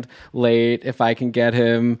Bjorkstrand late if I can get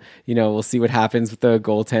him. We'll see what happens with the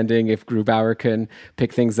goaltending if Grubauer can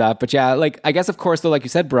pick things up. But yeah, like, I guess, of course, though, like you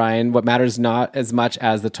said, Brian, what matters not as much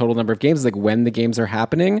as the total number of games is like when the games are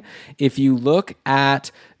happening. If you look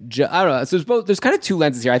at, I don't know, so there's kind of two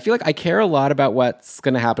lenses here. I feel like I care a lot about what's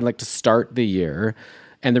going to happen like to start the year.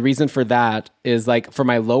 And the reason for that is, like, for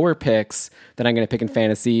my lower picks that I'm going to pick in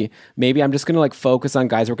fantasy, maybe I'm just going to like focus on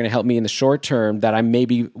guys who are going to help me in the short term that I'm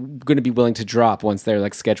maybe going to be willing to drop once their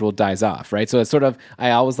like schedule dies off, right? So it's sort of,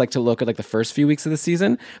 I always like to look at like the first few weeks of the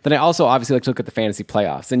season. Then I also obviously like to look at the fantasy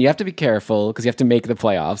playoffs. And you have to be careful because you have to make the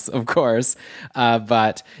playoffs, of course.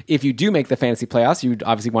 But if you do make the fantasy playoffs, you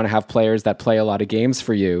obviously want to have players that play a lot of games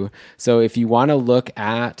for you. So if you want to look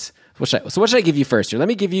at, what should I give you first here? Let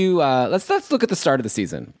me give you, let's look at the start of the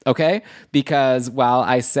season, okay? Because while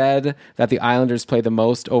I said that the Islanders play the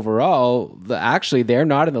most overall, actually they're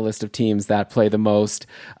not in the list of teams that play the most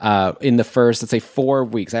in the first, let's say, 4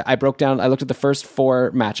 weeks. I looked at the first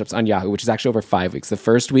 4 matchups on Yahoo, which is actually over 5 weeks. The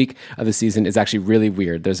first week of the season is actually really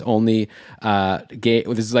weird. There's only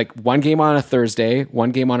there's like one game on a Thursday, one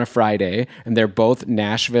game on a Friday, and they're both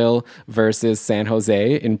Nashville versus San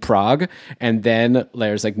Jose in Prague. And then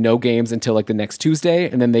there's like no games until like the next Tuesday,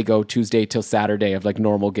 and then they go Tuesday till Saturday of like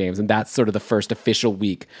normal games, and that's sort of the first official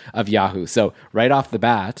week of Yahoo. So right off the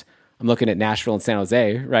bat, I'm looking at Nashville and San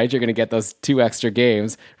Jose, right? You're going to get those 2 extra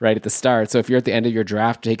games right at the start. So if you're at the end of your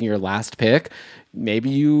draft taking your last pick, maybe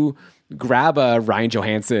you grab a Ryan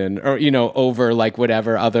Johansson or, over like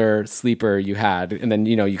whatever other sleeper you had. And then,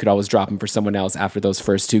 you could always drop him for someone else after those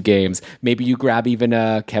first 2 games. Maybe you grab even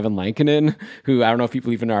Kevin Lankinen, who I don't know if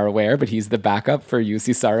people even are aware, but he's the backup for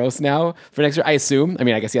UC Saros now for next year. I assume.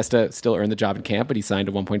 I guess he has to still earn the job in camp, but he signed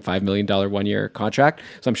a $1.5 million 1-year contract.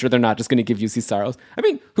 So I'm sure they're not just going to give UC Saros.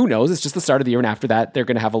 Who knows? It's just the start of the year. And after that, they're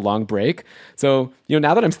going to have a long break. So,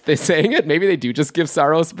 now that I'm saying it, maybe they do just give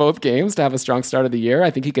Saros both games to have a strong start of the year. I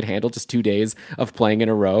think he could handle just 2 days of playing in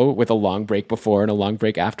a row with a long break before and a long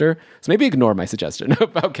break after. So maybe ignore my suggestion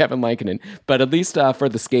about Kevin Lankinen. But at least for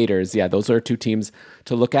the skaters, yeah, those are 2 teams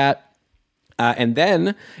to look at. And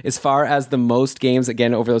then, as far as the most games,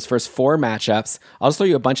 again, over those first 4 matchups, I'll just throw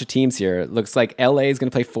you a bunch of teams here. It looks like LA is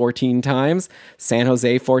going to play 14 times, San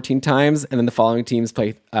Jose 14 times, and then the following teams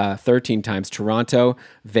play 13 times: Toronto,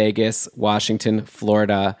 Vegas, Washington,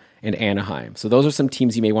 Florida, and Anaheim. So those are some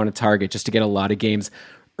teams you may want to target just to get a lot of games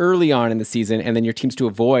early on in the season, and then your teams to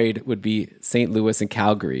avoid would be St. Louis and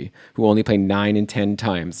Calgary, who only play 9 and 10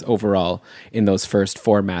 times overall in those first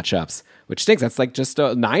 4 matchups, which stinks. That's like just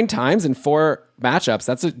 9 times in 4 matchups.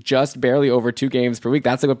 That's just barely over 2 games per week.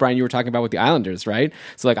 That's like what, Brian, you were talking about with the Islanders, right?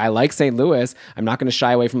 So like, I like St. Louis. I'm not going to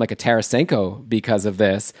shy away from like a Tarasenko because of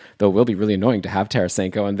this, though it will be really annoying to have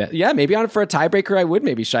Tarasenko. And that, yeah, maybe for a tiebreaker, I would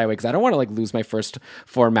maybe shy away because I don't want to like lose my first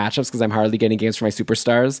 4 matchups because I'm hardly getting games for my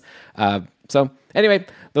superstars. So anyway,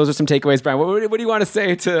 those are some takeaways, Brian. What do you want to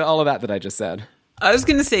say to all of that I just said? I was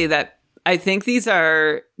going to say that I think these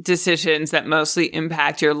are decisions that mostly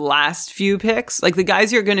impact your last few picks. Like the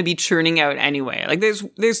guys you're going to be churning out anyway. Like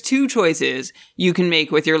there's 2 choices you can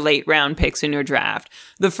make with your late round picks in your draft.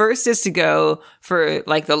 The first is to go for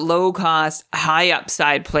like the low cost, high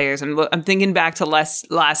upside players. I'm thinking back to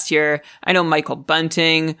last year. I know Michael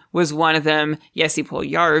Bunting was one of them. Jesse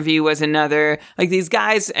Puljujarvi was another. Like these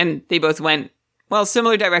guys, and they both went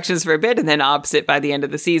similar directions for a bit and then opposite by the end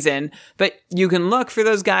of the season. But you can look for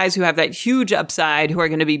those guys who have that huge upside, who are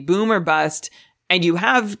going to be boom or bust, and you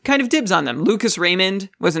have kind of dibs on them. Lucas Raymond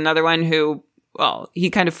was another one who, he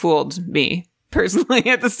kind of fooled me personally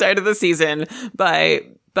at the start of the season by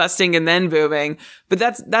busting and then booming. But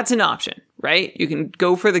that's an option, right? You can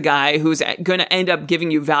go for the guy who's going to end up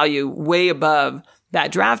giving you value way above that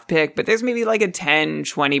draft pick, but there's maybe like a 10,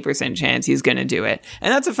 20% chance he's going to do it.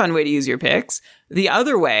 And that's a fun way to use your picks. The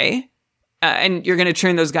other way, and you're going to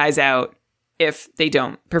churn those guys out if they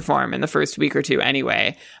don't perform in the first week or 2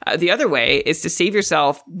 anyway. The other way is to save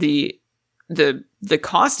yourself the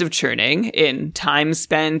cost of churning in time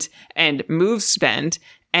spent and moves spent,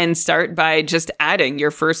 and start by just adding your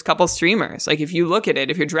first couple streamers. Like if you look at it,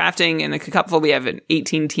 if you're drafting in the Cupful, we have an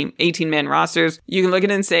 18-man rosters. You can look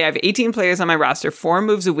at it and say, I have 18 players on my roster, 4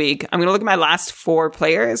 moves a week. I'm going to look at my last 4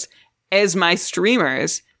 players as my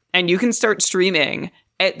streamers, and you can start streaming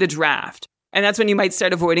at the draft. And that's when you might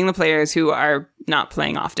start avoiding the players who are not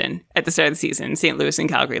playing often at the start of the season, St. Louis and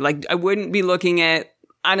Calgary. Like I wouldn't be looking at,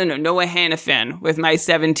 Noah Hanifin with my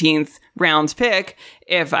 17th round pick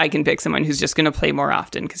if I can pick someone who's just going to play more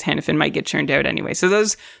often, because Hanifin might get churned out anyway. So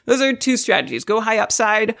those are 2 strategies. Go high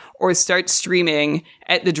upside or start streaming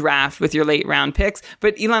at the draft with your late round picks.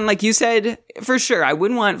 But Elon, like you said, for sure, I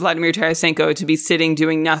wouldn't want Vladimir Tarasenko to be sitting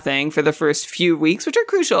doing nothing for the first few weeks, which are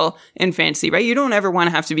crucial in fantasy, right? You don't ever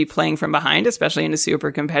want to have to be playing from behind, especially in a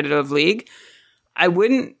super competitive league. I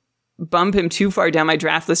wouldn't bump him too far down my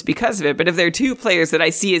draft list because of it. But if there are 2 players that I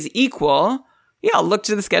see as equal, I'll look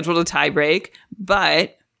to the schedule to tie break.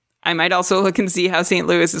 But I might also look and see how St.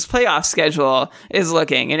 Louis's playoff schedule is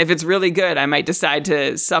looking. And if it's really good, I might decide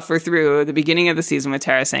to suffer through the beginning of the season with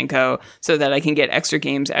Tarasenko so that I can get extra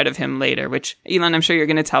games out of him later, which, Elon, I'm sure you're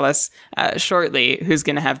going to tell us shortly who's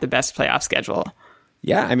going to have the best playoff schedule.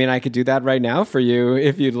 Yeah, I mean, I could do that right now for you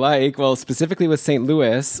if you'd like. Well, specifically with St.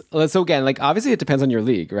 Louis. So again, like obviously it depends on your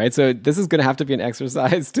league, right? So this is going to have to be an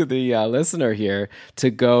exercise to the listener here to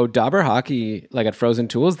go Dobber Hockey, like at Frozen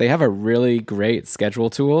Tools. They have a really great schedule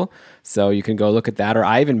tool. So you can go look at that. Or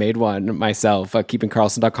I even made one myself.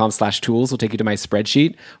 KeepingKarlsson.com/tools will take you to my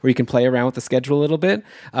spreadsheet where you can play around with the schedule a little bit.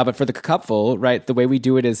 But for the Cupful, right, the way we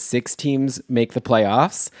do it is 6 teams make the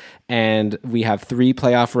playoffs. And we have 3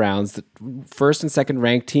 playoff rounds. The first and second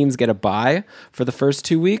ranked teams get a bye for the first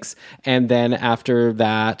 2 weeks. And then after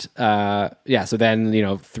that, so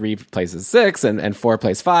then, 3 places 6 and 4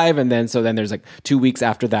 plays 5. And then, so then there's like 2 weeks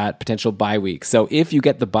after that potential bye week. So if you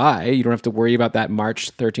get the bye, you don't have to worry about that March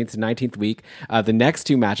 13th to 19th week. The next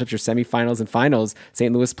 2 matchups, your semifinals and finals,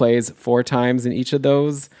 St. Louis plays 4 times in each of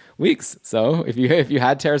those weeks. So if you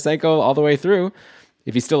had Tarasenko all the way through,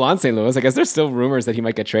 if he's still on St. Louis, I guess there's still rumors that he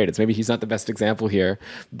might get traded. So maybe he's not the best example here.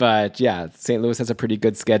 But yeah, St. Louis has a pretty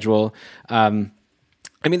good schedule. I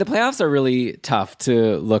mean, the playoffs are really tough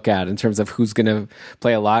to look at in terms of who's going to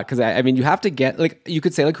play a lot. Because, I mean, you have to get, like, you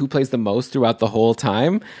could say, like, who plays the most throughout the whole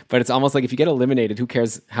time. But it's almost like if you get eliminated, who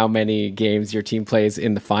cares how many games your team plays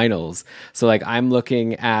in the finals? So, like, I'm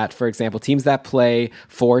looking at, for example, teams that play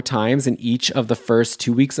 4 times in each of the first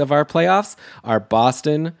 2 weeks of our playoffs are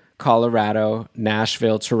Boston, Colorado,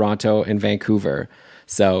 Nashville, Toronto, and Vancouver.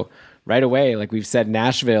 So right away, like we've said,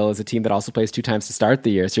 Nashville is a team that also plays 2 times to start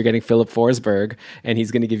the year. So you're getting Philip Forsberg, and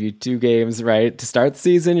he's going to give you 2 games, right, to start the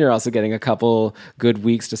season. You're also getting a couple good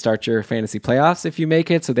weeks to start your fantasy playoffs if you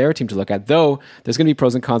make it. So they're a team to look at. Though there's going to be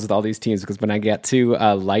pros and cons with all these teams, because when I get to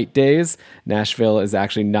light days, Nashville is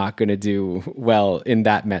actually not going to do well in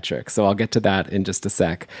that metric. So I'll get to that in just a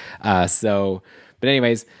sec. But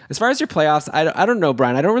anyways, as far as your playoffs, I don't know,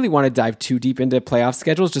 Brian. I don't really want to dive too deep into playoff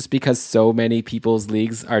schedules just because so many people's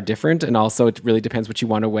leagues are different. And also it really depends what you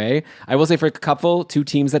want to weigh. I will say for a couple, 2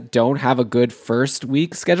 teams that don't have a good first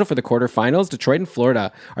week schedule for the quarterfinals, Detroit and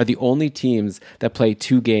Florida are the only teams that play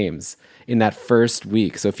 2 games in that first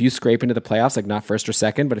week. So if you scrape into the playoffs, like not first or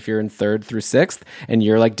second, but if you're in 3rd through 6th and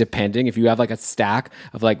you're like depending, if you have like a stack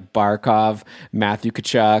of like Barkov, Matthew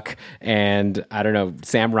Tkachuk, and I don't know,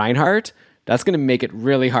 Sam Reinhart, that's going to make it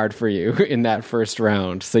really hard for you in that first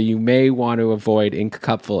round. So you may want to avoid in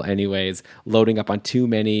Cupful anyways, loading up on too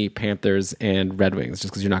many Panthers and Red Wings,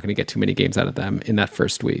 just because you're not going to get too many games out of them in that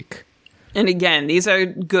first week. And again, these are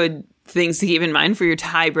good things to keep in mind for your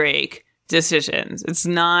tie-break decisions. It's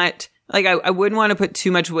not like I wouldn't want to put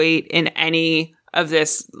too much weight in any of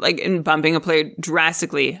this, like in bumping a player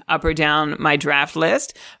drastically up or down my draft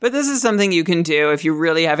list. But this is something you can do if you're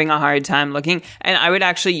really having a hard time looking. And I would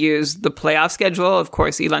actually use the playoff schedule. Of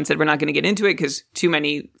course, Elon said we're not going to get into it because too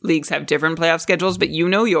many leagues have different playoff schedules, but you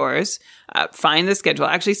know yours. Find the schedule.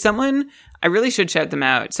 Actually, I really should shout them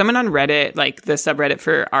out. Someone on Reddit, like the subreddit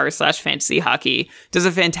for r/fantasy hockey, does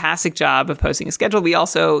a fantastic job of posting a schedule. We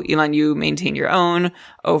also, Elon, you maintain your own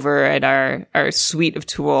over at our suite of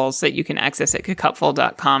tools that you can access at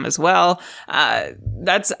cupful.com as well.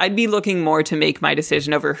 I'd be looking more to make my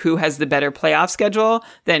decision over who has the better playoff schedule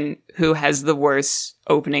than who has the worse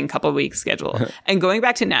opening couple of weeks schedule. And going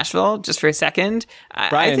back to Nashville just for a second,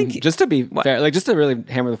 Brian, I think just to be fair, like just to really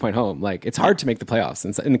hammer the point home, like it's hard to make the playoffs.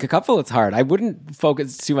 And in the Cupful, it's hard. I wouldn't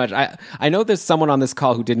focus too much. I know there's someone on this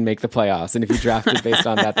call who didn't make the playoffs, and if you drafted based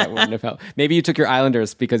on that wouldn't have helped. Maybe you took your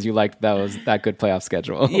Islanders because you liked that good playoff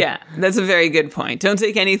schedule. Yeah, that's a very good point. Don't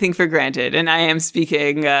take anything for granted. And I am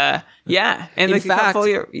speaking, in the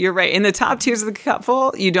Cupful, you're right. In the top tiers of the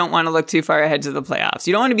Cupful, you don't want to look too far ahead to the playoffs.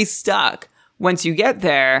 You don't want to be stuck once you get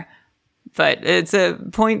there, but it's a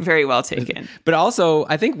point very well taken. But also,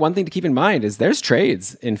 I think one thing to keep in mind is there's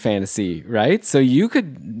trades in fantasy, right? So you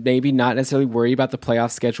could maybe not necessarily worry about the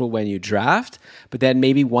playoff schedule when you draft, but then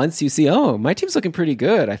maybe once you see, oh, my team's looking pretty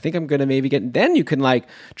good, I think I'm going to maybe then you can like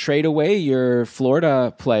trade away your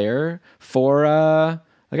Florida player for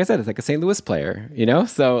like I said, it's like a St. Louis player, you know?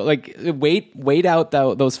 So like wait out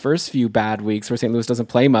those first few bad weeks where St. Louis doesn't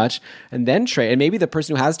play much and then trade. And maybe the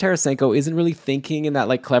person who has Tarasenko isn't really thinking in that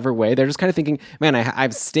like clever way. They're just kind of thinking, man,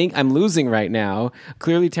 I'm losing right now.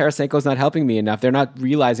 Clearly Tarasenko's not helping me enough. They're not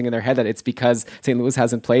realizing in their head that it's because St. Louis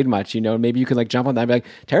hasn't played much, you know? Maybe you could like jump on that and be like,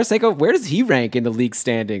 Tarasenko, where does he rank in the league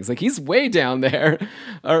standings? Like he's way down there.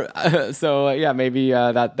 Maybe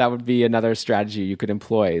that would be another strategy you could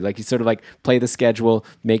employ. Like you sort of like play the schedule,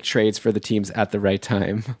 make trades for the teams at the right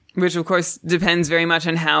time. Which, of course, depends very much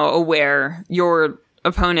on how aware your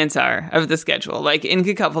opponents are of the schedule. Like, in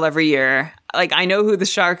Cupful every year, like, I know who the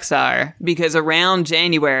Sharks are because around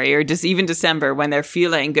January or just even December, when they're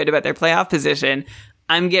feeling good about their playoff position,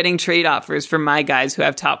 I'm getting trade offers from my guys who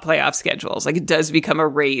have top playoff schedules. Like, it does become a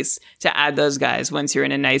race to add those guys once you're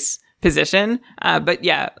in a nice position. But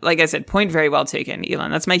yeah, like I said, point very well taken, Elon.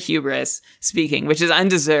 That's my hubris speaking, which is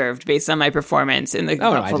undeserved based on my performance in the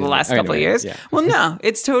for the last couple of years. Yeah. Well, no,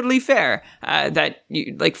 it's totally fair that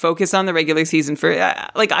you like focus on the regular season for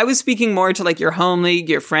like I was speaking more to like your home league,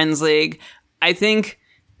 your friends league. I think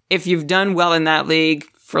if you've done well in that league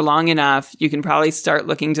for long enough, you can probably start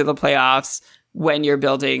looking to the playoffs when you're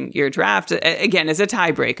building your draft. Again, as a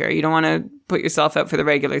tiebreaker, you don't want to put yourself up for the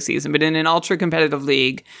regular season, but in an ultra competitive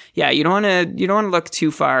league, yeah, you don't want to look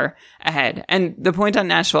too far ahead. And the point on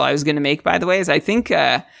Nashville I was going to make, by the way, is I think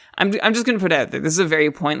I'm just going to put out there, this is a very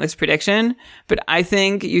pointless prediction, but I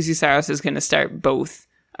think UC Saros is going to start both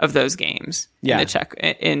of those games in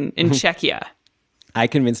Czechia. I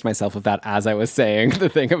convinced myself of that as I was saying the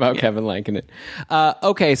thing about Kevin Lankinen.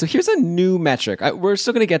 Okay, so here's a new metric. We're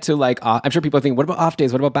still going to get to like, I'm sure people are thinking, what about off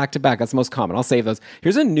days? What about back-to-back? That's the most common. I'll save those.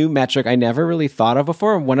 Here's a new metric I never really thought of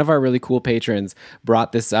before. One of our really cool patrons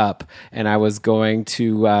brought this up, and I was going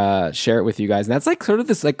to share it with you guys. And that's like sort of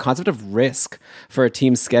this like concept of risk for a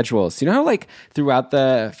team's schedule. So you know how like throughout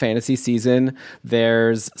the fantasy season,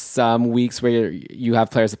 there's some weeks where you have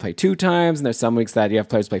players that play 2 times, and there's some weeks that you have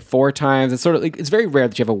players play 4 times. It's sort of like, it's very rare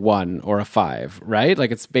that you have a 1 or a 5, right?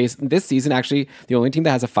 Like it's based this season. Actually, the only team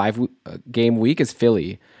that has a 5 game week is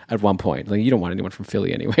Philly at one point. Like you don't want anyone from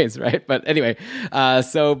Philly anyways, right? But anyway,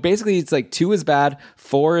 so basically it's like 2 is bad,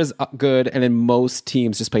 4 is good, and then most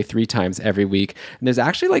teams just play 3 times every week. And there's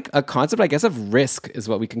actually like a concept, I guess, of risk is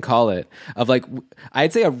what we can call it. Of like,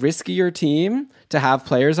 I'd say a riskier team to have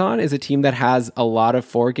players on is a team that has a lot of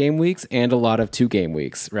 4 game weeks and a lot of 2 game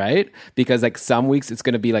weeks, right? Because like some weeks it's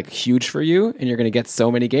going to be like huge for you and you're going to to get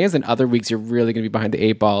so many games, and other weeks you're really going to be behind the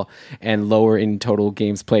 8 ball and lower in total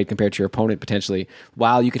games played compared to your opponent potentially.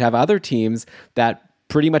 While you could have other teams that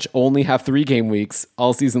pretty much only have 3-game weeks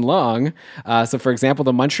all season long. So for example,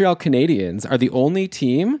 the Montreal Canadiens are the only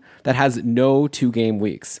team that has no 2-game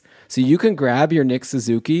weeks. So you can grab your Nick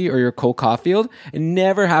Suzuki or your Cole Caulfield and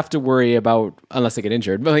never have to worry about, unless they get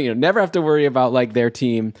injured, but never have to worry about like their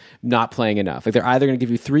team not playing enough. Like they're either going to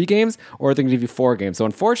give you 3 games or they're going to give you 4 games. So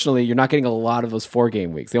unfortunately, you're not getting a lot of those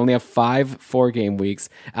 4-game weeks. They only have 5 4-game weeks,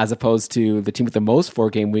 as opposed to the team with the most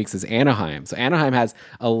 4-game weeks is Anaheim. So Anaheim has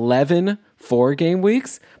 11 4-game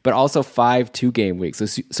weeks, but also 5 2-game weeks.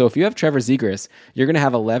 So if you have Trevor Zegras, you're going to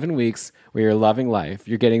have 11 weeks where you're loving life.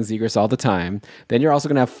 You're getting Zegras all the time. Then you're also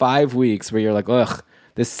going to have 5 weeks where you're like, ugh,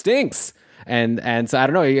 this stinks. And so I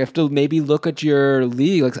don't know. You have to maybe look at your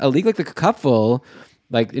league, like a league like the Cupful.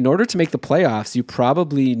 Like in order to make the playoffs, you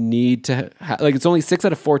probably need to like it's only 6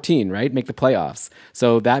 out of 14, right? Make the playoffs.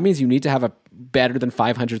 So that means you need to have a better than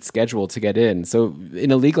 500 schedule to get in. So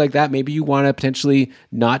in a league like that, maybe you want to potentially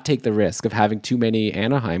not take the risk of having too many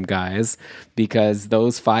Anaheim guys, because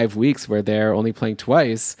those 5 weeks where they're only playing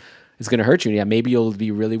twice is going to hurt you. And yeah, maybe you'll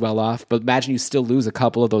be really well off, but imagine you still lose a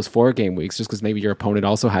couple of those 4-game weeks just because maybe your opponent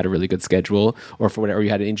also had a really good schedule, or for whatever, you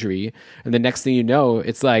had an injury. And the next thing you know,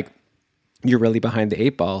 it's like, you're really behind the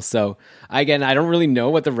 8 ball. So again, I don't really know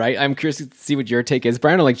what I'm curious to see what your take is,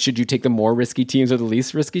 Brian. Like, should you take the more risky teams or the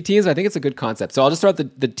least risky teams? I think it's a good concept. So I'll just throw out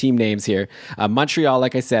the team names here. Montreal,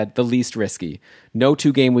 like I said, the least risky. No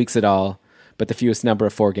 2-game weeks at all, but the fewest number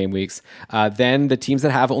of 4-game weeks. Then the teams that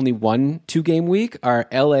have only 1 2-game week are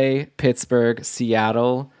LA, Pittsburgh,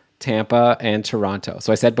 Seattle, Tampa, and Toronto.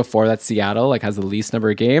 So I said before that Seattle like has the least number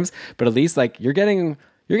of games, but at least like you're getting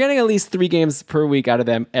at least 3 games per week out of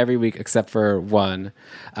them every week, except for 1.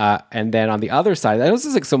 And then on the other side, I know this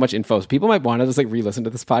is like so much info. So people might want to just like re-listen to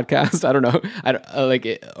this podcast. I don't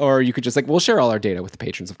know. Or you could just like, we'll share all our data with the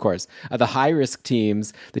patrons, of course. The high risk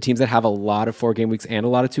teams, the teams that have a lot of 4-game weeks and a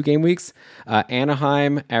lot of 2-game weeks,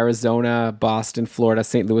 Anaheim, Arizona, Boston, Florida,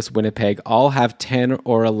 St. Louis, Winnipeg, all have 10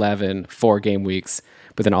 or 11 4-game weeks,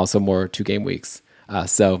 but then also more 2-game weeks.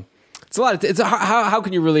 So it's a lot. How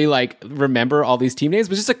can you really like remember all these team names?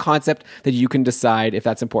 But it's just a concept that you can decide if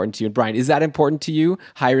that's important to you. And Brian, is that important to you?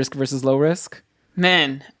 High risk versus low risk?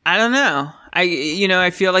 Man, I don't know. I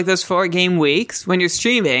feel like those 4-game weeks, when you're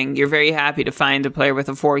streaming, you're very happy to find a player with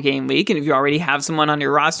a 4-game week. And if you already have someone on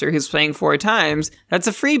your roster who's playing 4 times, that's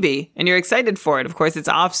a freebie and you're excited for it. Of course, it's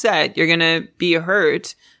offset. You're going to be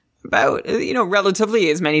hurt about, relatively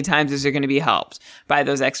as many times as you're going to be helped by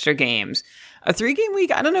those extra games. A 3-game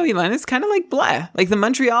week, I don't know, Elon, it's kind of like blah. Like the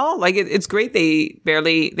Montreal, like it's great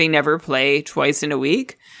they never play twice in a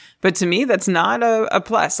week. But to me, that's not a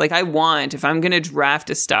plus. Like if I'm going to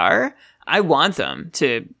draft a star, I want them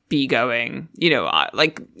to be going,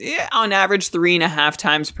 on average 3.5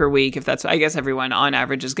 times per week. If that's, I guess everyone on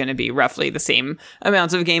average is going to be roughly the same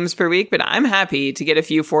amounts of games per week. But I'm happy to get a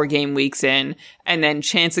few 4-game weeks in and then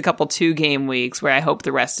chance a couple 2-game weeks where I hope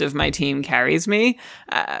the rest of my team carries me.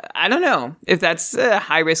 I don't know if that's a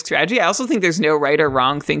high risk strategy. I also think there's no right or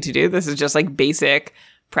wrong thing to do. This is just like basic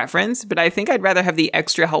preference, but I think I'd rather have the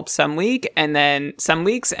extra help some weeks and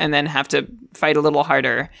then have to fight a little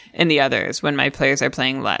harder in the others when my players are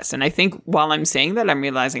playing less. And I think while I'm saying that, I'm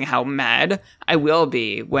realizing how mad I will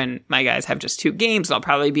be when my guys have just 2 games. I'll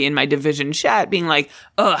probably be in my division chat being like,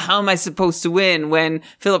 oh, how am I supposed to win when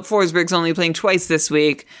Philip Forsberg's only playing twice this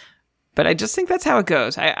week? But I just think that's how it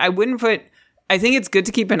goes. I think it's good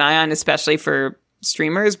to keep an eye on, especially for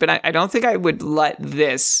streamers, but I don't think I would let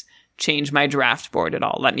this change my draft board at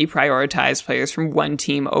all. Let me prioritize players from one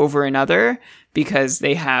team over another because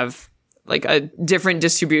they have like a different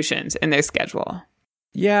distributions in their schedule.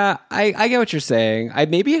 Yeah, I get what you're saying.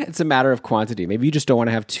 Maybe it's a matter of quantity. Maybe you just don't want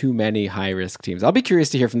to have too many high-risk teams. I'll be curious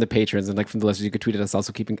to hear from the patrons and like from the listeners. You could tweet at us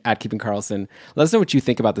also, Keeping Karlsson. Let us know what you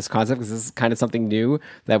think about this concept, because this is kind of something new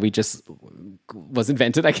that we just was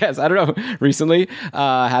invented, I guess. I don't know, recently.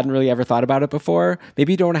 Hadn't really ever thought about it before.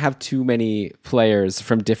 Maybe you don't want to have too many players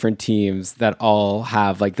from different teams that all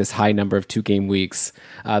have like this high number of 2-game weeks.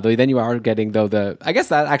 Though then you are getting, I guess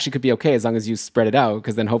that actually could be okay as long as you spread it out,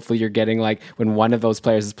 because then hopefully you're getting like when one of those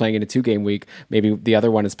players is playing in a 2-game week, maybe the other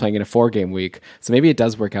one is playing in a 4-game week. So maybe it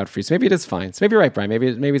does work out for you. So maybe it is fine. So maybe you're right, Brian. Maybe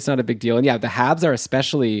it's not a big deal. And yeah, the Habs are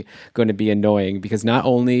especially going to be annoying because not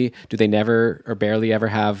only do they never or barely ever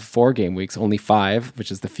have 4-game weeks, only 5, which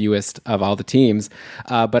is the fewest of all the teams,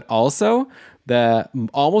 but also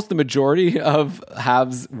almost the majority of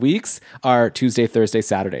Habs weeks are Tuesday, Thursday,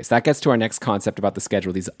 Saturday. So that gets to our next concept about the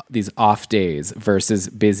schedule, these off days versus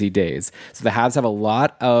busy days. So the Habs have a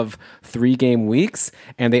lot of 3-game weeks,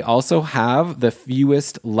 and they also have the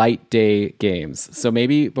fewest light day games. So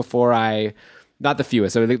maybe not the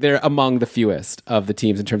fewest, so they're among the fewest of the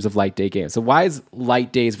teams in terms of light day games. So why is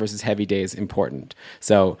light days versus heavy days important?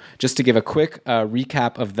 So just to give a quick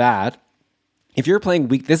recap of that, if you're playing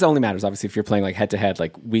this only matters obviously if you're playing like head to head,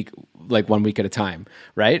 like 1 week at a time,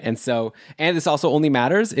 right? And this also only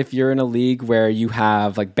matters if you're in a league where you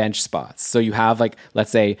have like bench spots. So you have like, let's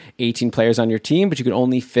say 18 players on your team, but you can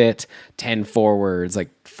only fit 10 forwards, like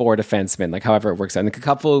 4 defensemen, like however it works out. In the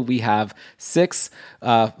couple, we have 6,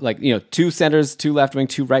 2 centers, 2 left wing,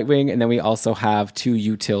 2 right wing, and then we also have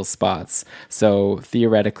 2 util spots. So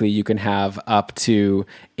theoretically, you can have up to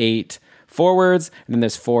 8 forwards, and then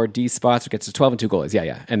there's 4 D spots, which gets to 12 and 2 goalies.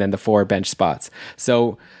 Yeah. And then the 4 bench spots.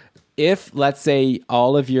 So if, let's say,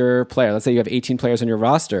 all of your players, let's say you have 18 players on your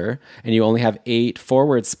roster and you only have 8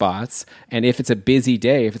 forward spots, and if it's a busy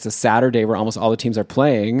day, if it's a Saturday where almost all the teams are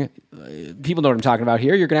playing, people know what I'm talking about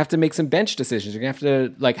here. You're going to have to make some bench decisions. You're going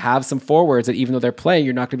to have to have some forwards that even though they're playing,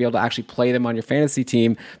 you're not going to be able to actually play them on your fantasy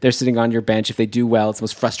team. They're sitting on your bench. If they do well, it's the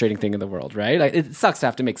most frustrating thing in the world, right? It sucks to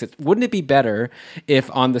have to make sense. Wouldn't it be better if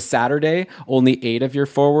on the Saturday, only 8 of your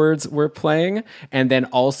forwards were playing, and then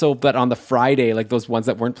also, but on the Friday, like those ones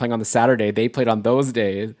that weren't playing on the Saturday, they played on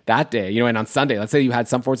that day, and on Sunday, let's say you had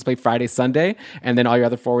some forwards play Friday, Sunday, and then all your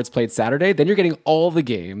other forwards played Saturday, then you're getting all the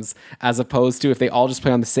games, as opposed to if they all just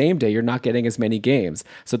play on the same day, you're not getting as many games.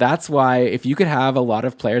 So that's why if you could have a lot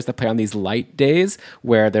of players that play on these light days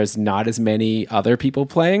where there's not as many other people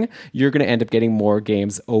playing, you're going to end up getting more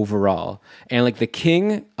games overall. And like the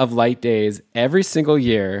king of light days every single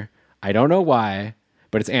year, I don't know why,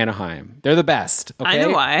 but it's Anaheim. They're the best. Okay? I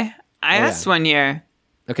know why. I asked one year.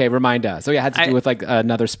 Okay, remind us. So yeah, it had to do with like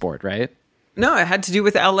another sport, right? No, it had to do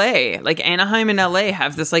with LA. Like Anaheim and LA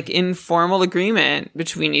have this like informal agreement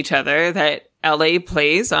between each other that LA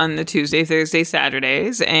plays on the Tuesday, Thursday,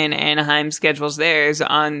 Saturdays, and Anaheim schedules theirs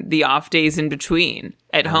on the off days in between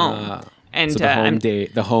at home. And so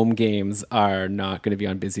the home games are not going to be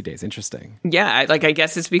on busy days. Interesting. Yeah, I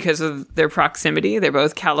guess it's because of their proximity. They're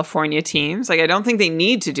both California teams. Like I don't think they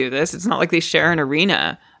need to do this. It's not like they share an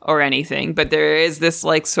arena or anything, but there is this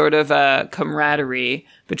like sort of a camaraderie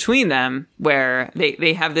between them where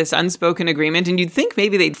they have this unspoken agreement, and you'd think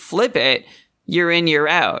maybe they'd flip it year in, year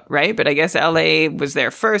out, right? But I guess LA was there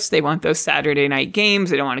first. They want those Saturday night games.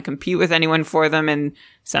 They don't want to compete with anyone for them, and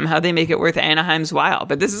somehow they make it worth Anaheim's while.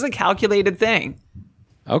 But this is a calculated thing.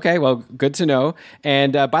 Okay, well, good to know.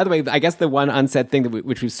 And by the way, I guess the one unsaid thing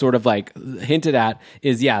which we've sort of like hinted at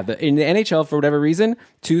is, in the NHL, for whatever reason,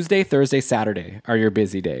 Tuesday, Thursday, Saturday are your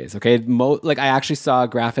busy days. Okay, I actually saw a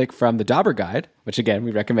graphic from the Dobber Guide, which again,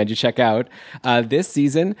 we recommend you check out. This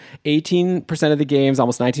season, 18% of the games,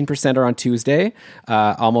 almost 19% are on Tuesday.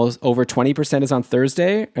 Almost over 20% is on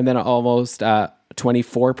Thursday. And then almost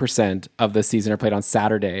 24% of the season are played on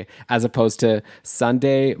Saturday, as opposed to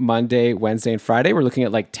Sunday, Monday, Wednesday, and Friday. We're looking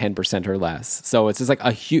at like 10% or less. So it's just like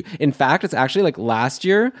a huge, in fact, it's actually like last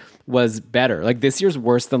year was better. Like this year's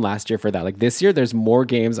worse than last year for that. Like this year, there's more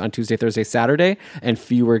games on Tuesday, Thursday, Saturday, and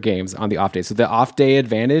fewer games on the off day. So the off day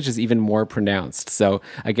advantage is even more pronounced. So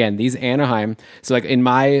again, these Anaheim, so like in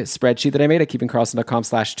my spreadsheet that I made at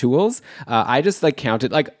keepingkarlsson.com/tools, I just like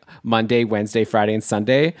counted like Monday, Wednesday, Friday, and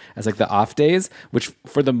Sunday as like the off days, which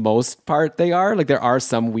for the most part they are. Like there are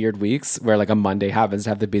some weird weeks where like a Monday happens to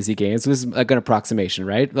have the busy games. So this is like an approximation,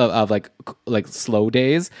 right? Of like slow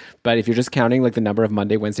days. But if you're just counting like the number of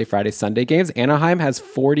Monday, Wednesday, Friday, Sunday games, Anaheim has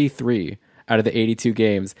 43 out of the 82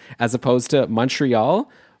 games, as opposed to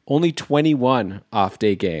Montreal, only 21 off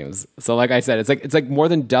day games. So like I said, it's like more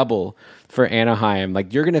than double for Anaheim.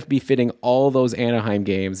 Like you're going to be fitting all those Anaheim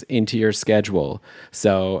games into your schedule.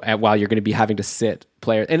 So while you're going to be having to sit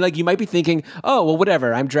players, and like you might be thinking, oh well,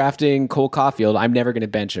 whatever, I'm drafting Cole Caulfield, I'm never going to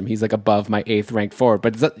bench him, he's like above my 8th ranked forward.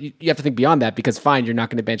 But you have to think beyond that, because fine, you're not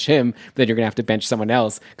going to bench him, but then you're going to have to bench someone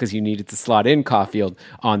else because you needed to slot in Caulfield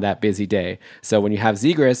on that busy day. So when you have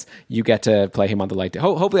Zegras, you get to play him on the light day.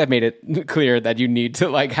 Hopefully I've made it clear that you need to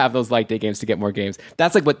like have those light day games to get more games.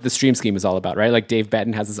 That's like what the Stream Scheme is all about, right? Like Dave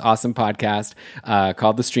Betton has this awesome podcast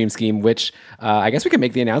called The Stream Scheme, which I guess we can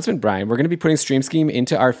make the announcement, Brian. We're going to be putting Stream Scheme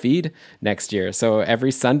into our feed next year. So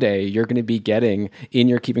every Sunday, you're going to be getting in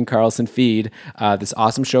your Keeping Karlsson feed this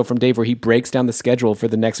awesome show from Dave where he breaks down the schedule for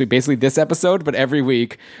the next week. Basically this episode, but every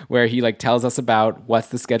week, where he like tells us about what's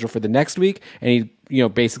the schedule for the next week, and he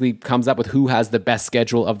basically comes up with who has the best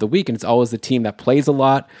schedule of the week. And it's always the team that plays a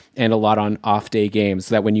lot and a lot on off day games.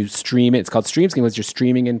 So that when you stream it, it's called stream scheme, because you're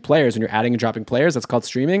streaming in players. When you're adding and dropping players, that's called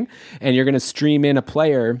streaming. And you're going to stream in a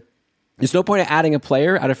player. There's no point in adding a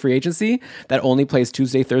player out of free agency that only plays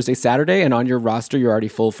Tuesday, Thursday, Saturday, and on your roster, you're already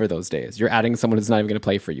full for those days. You're adding someone who's not even going to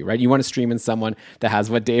play for you, right? You want to stream in someone that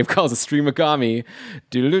has what Dave calls a streamagami.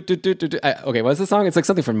 Okay, what's the song? It's like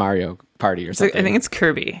something from Mario Party or something. I think it's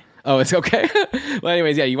Kirby. Oh, it's okay. Well,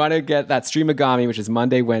 anyways, yeah, you want to get that streamagami, which is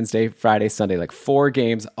Monday, Wednesday, Friday, Sunday, like 4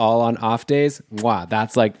 games all on off days. Wow,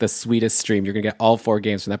 that's like the sweetest stream. You're going to get all 4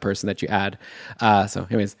 games from that person that you add. So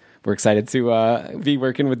anyways, we're excited to be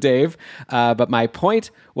working with Dave. But my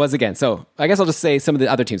point was, again, so I guess I'll just say some of the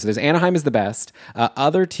other teams. So there's Anaheim is the best.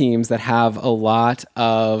 Other teams that have a lot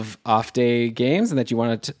of off-day games and that you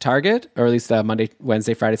want to target, or at least Monday,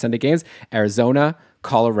 Wednesday, Friday, Sunday games, Arizona,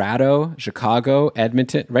 Colorado, Chicago,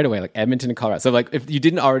 Edmonton, right away, like Edmonton and Colorado. So like if you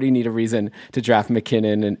didn't already need a reason to draft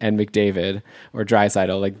McKinnon and McDavid or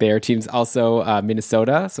Draisaitl, like their teams. Also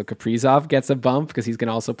Minnesota, so Kaprizov gets a bump because he's going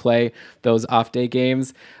to also play those off-day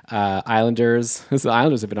games. Islanders, the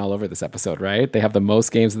Islanders have been all over this episode, right? They have the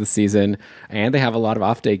most games of the season and they have a lot of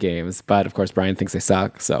off-day games, but of course Brian thinks they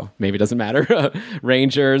suck, so maybe it doesn't matter.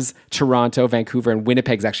 Rangers, Toronto, Vancouver, and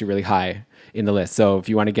Winnipeg's actually really high in the list. So if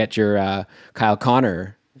you want to get your Kyle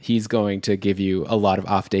Connor, he's going to give you a lot of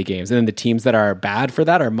off-day games. And then the teams that are bad for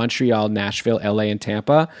that are Montreal, Nashville, LA, and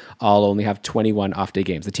Tampa. All only have 21 off-day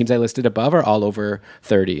games. The teams I listed above are all over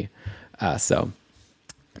 30. So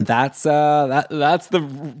that's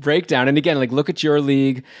the breakdown. And again, like look at your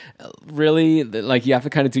league. Really, like you have to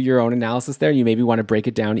kind of do your own analysis there. You maybe want to break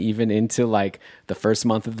it down even into like the first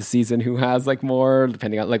month of the season, who has like more,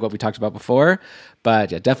 depending on like what we talked about before.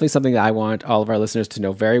 But yeah, definitely something that I want all of our listeners to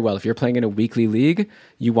know very well. If you're playing in a weekly league,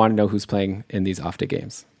 you want to know who's playing in these off-day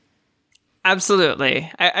games.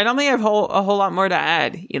 Absolutely. I don't think I have a whole lot more to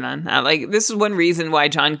add, Elon. Like, this is one reason why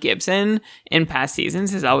John Gibson in past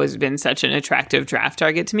seasons has always been such an attractive draft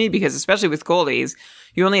target to me, because especially with goalies,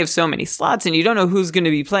 you only have so many slots and you don't know who's going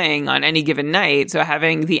to be playing on any given night. So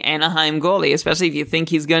having the Anaheim goalie, especially if you think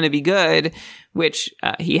he's going to be good, which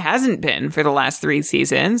he hasn't been for the last 3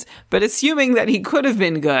 seasons, but assuming that he could have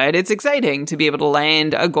been good, it's exciting to be able to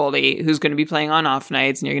land a goalie who's going to be playing on off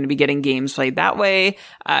nights and you're going to be getting games played that way.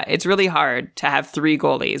 It's really hard to have 3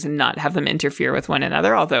 goalies and not have them interfere with one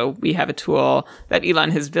another, although we have a tool that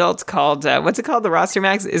Elon has built called, what's it called? The Roster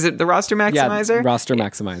Max? Is it the Roster Maximizer? Yeah, Roster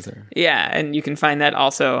Maximizer. Yeah, and you can find that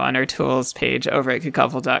also on our tools page over at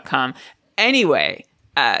Couple.com. Anyway,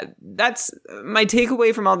 that's my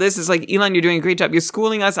takeaway from all this is like, Elon, you're doing a great job. You're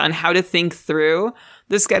schooling us on how to think through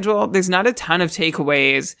the schedule. There's not a ton of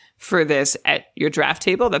takeaways for this at your draft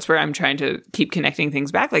table. That's where I'm trying to keep connecting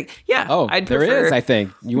things back. Like, yeah, I'd prefer, there is, I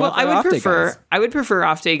think. I would prefer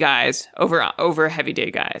off day guys over heavy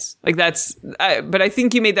day guys. Like that's, but I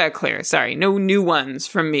think you made that clear. Sorry, no new ones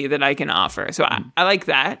from me that I can offer. So I like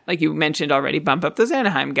that. Like you mentioned already, bump up those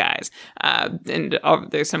Anaheim guys. And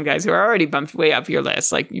there's some guys who are already bumped way up your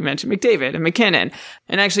list. Like you mentioned McDavid and McKinnon.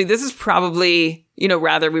 And actually this is probably,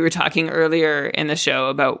 rather we were talking earlier in the show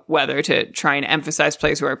about whether to try and emphasize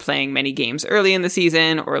players who are playing many games early in the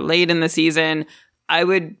season or late in the season. I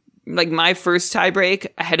would, like, my first tie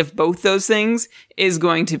break ahead of both those things is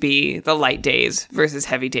going to be the light days versus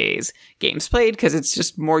heavy days games played, because it's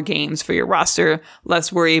just more games for your roster,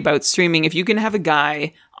 less worry about streaming. If you can have a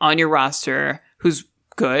guy on your roster who's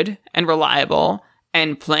good and reliable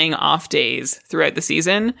and playing off days throughout the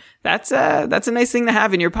season, that's a nice thing to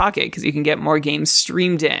have in your pocket, because you can get more games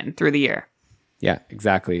streamed in through the year. Yeah,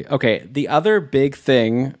 exactly. Okay, the other big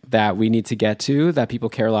thing that we need to get to that people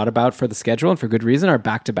care a lot about for the schedule, and for good reason, are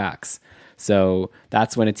back-to-backs. So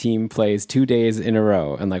that's when a team plays 2 days in a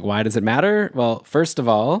row. And like, why does it matter? Well, first of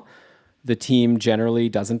all, the team generally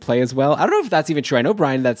doesn't play as well. I don't know if that's even true. I know,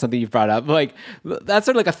 Brian, that's something you've brought up. Like, that's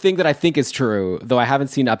sort of like a thing that I think is true, though I haven't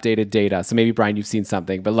seen updated data. So maybe, Brian, you've seen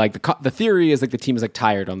something. But like the theory is like the team is like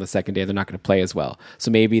tired on the second day. They're not going to play as well.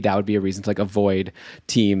 So maybe that would be a reason to like avoid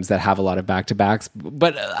teams that have a lot of back-to-backs.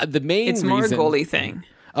 But the main reason... It's more a goalie thing.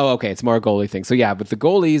 Oh, okay. It's more a goalie thing. So yeah, but the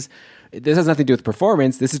goalies... This has nothing to do with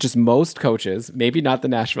performance. This is just most coaches, maybe not the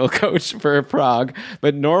Nashville coach for Prague,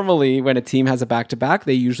 but normally when a team has a back-to-back,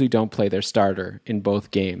 they usually don't play their starter in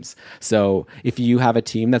both games. So if you have a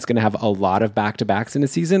team that's going to have a lot of back-to-backs in a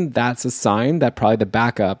season, that's a sign that probably the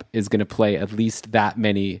backup is going to play at least that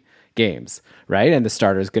many games, right? And the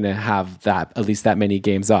starter is going to have at least that many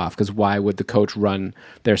games off, because why would the coach run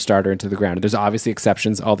their starter into the ground? There's obviously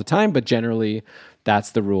exceptions all the time, but generally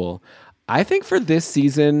that's the rule. I think for this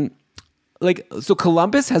season... so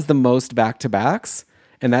Columbus has the most back-to-backs,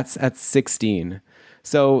 and that's at 16.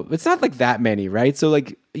 So it's not like that many, right? So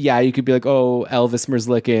like, yeah, you could be like, oh, Elvis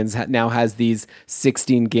Merzlikins now has these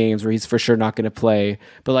 16 games where he's for sure not going to play.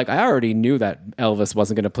 But like, I already knew that Elvis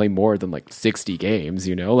wasn't going to play more than like 60 games,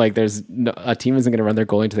 you know? Like a team isn't going to run their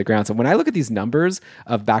goalie into the ground. So when I look at these numbers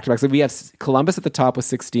of back-to-backs, like we have Columbus at the top with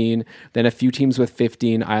 16, then a few teams with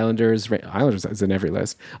 15, Islanders is in every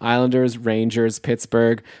list, Islanders, Rangers,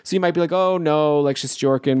 Pittsburgh. So you might be like, oh no, like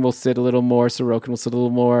Shesterkin will sit a little more, Sorokin will sit a little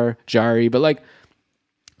more, Jari, but like,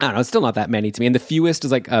 I don't know, it's still not that many to me. And the fewest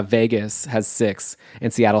is like Vegas has 6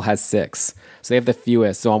 and Seattle has 6. So they have the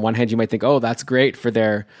fewest. So on one hand, you might think, oh, that's great for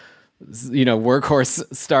their, workhorse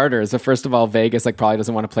starters. But first of all, Vegas like probably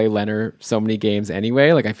doesn't want to play Leonard so many games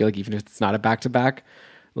anyway. Like I feel like even if it's not a back-to-back,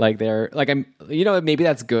 like they're like, maybe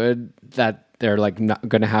that's good that they're like not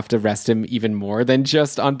going to have to rest him even more than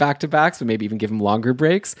just on back-to-backs, but maybe even give him longer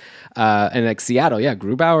breaks. And like Seattle, yeah,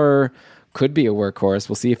 Grubauer could be a workhorse.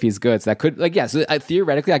 We'll see if he's good. So that could, like, yeah. So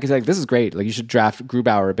theoretically, I could say, like, this is great. Like, you should draft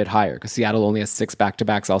Grubauer a bit higher because Seattle only has 6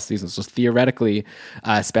 back-to-backs all season. So theoretically,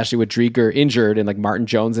 especially with Drieger injured and like Martin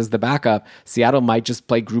Jones as the backup, Seattle might just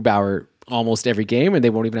play Grubauer almost every game, and they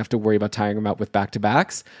won't even have to worry about tiring him out with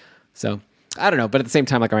back-to-backs. So I don't know, but at the same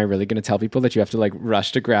time, like, am I really going to tell people that you have to like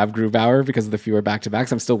rush to grab Grubauer because of the fewer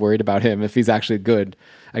back-to-backs? I'm still worried about him if he's actually good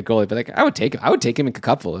at goalie. But like, I would take him in a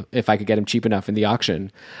couple if I could get him cheap enough in the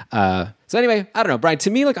auction. So anyway, I don't know, Brian. To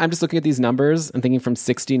me, like, I'm just looking at these numbers and thinking from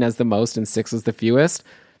 16 as the most and 6 as the fewest.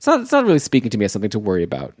 It's not really speaking to me as something to worry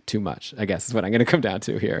about too much, I guess is what I'm going to come down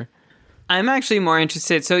to here. I'm actually more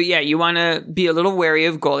interested. So yeah, you want to be a little wary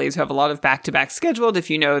of goalies who have a lot of back-to-back scheduled if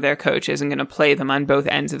you know their coach isn't going to play them on both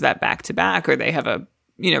ends of that back-to-back, or they have a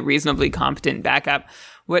reasonably competent backup.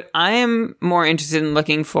 What I am more interested in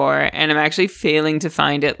looking for, and I'm actually failing to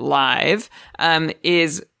find it live,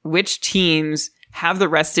 is which teams have the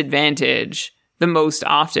rest advantage the most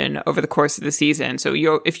often over the course of the season. So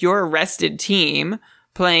if you're a rested team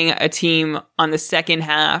playing a team on the second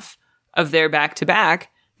half of their back-to-back,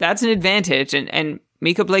 that's an advantage. And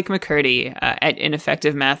Mika Blake McCurdy at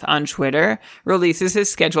Ineffective Math on Twitter releases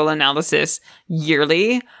his schedule analysis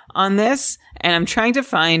yearly on this. And I'm trying to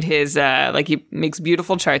find his, he makes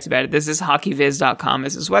beautiful charts about it. This is hockeyviz.com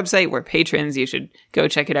is his website. We're patrons. You should go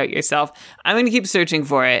check it out yourself. I'm going to keep searching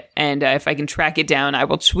for it. And if I can track it down, I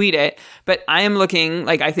will tweet it. But I am looking,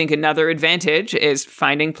 I think another advantage is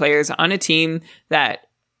finding players on a team that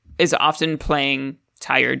is often playing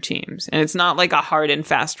tired teams. And it's not like a hard and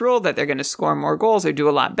fast rule that they're going to score more goals or do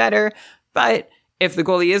a lot better. But if the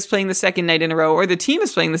goalie is playing the second night in a row, or the team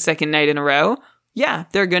is playing the second night in a row, yeah,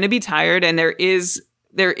 they're going to be tired. And there is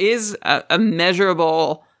a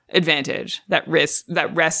measurable advantage that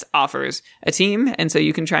rest offers a team. And so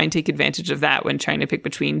you can try and take advantage of that when trying to pick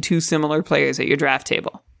between two similar players at your draft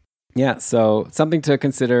table. Yeah, so something to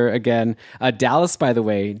consider again. Dallas, by the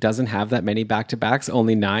way, doesn't have that many back-to-backs,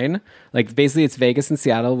 only 9. Like, basically, it's Vegas and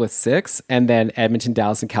Seattle with 6, and then Edmonton,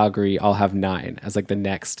 Dallas, and Calgary all have 9 as like the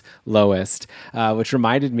next lowest, which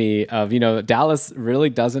reminded me of, Dallas really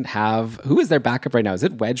doesn't have... Who is their backup right now? Is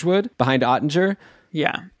it Wedgwood behind Ottinger?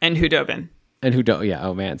 Yeah, and Hudobin. And who don't, yeah,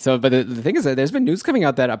 oh man. So, but the thing is that there's been news coming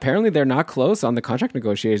out that apparently they're not close on the contract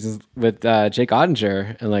negotiations with Jake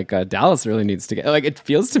Ottinger, and Dallas really needs to get, it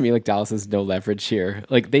feels to me like Dallas has no leverage here.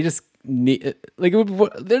 Like, they just need,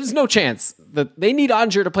 there's no chance that they need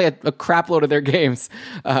Ottinger to play a crap load of their games.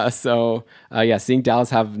 Seeing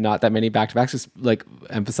Dallas have not that many back-to-backs just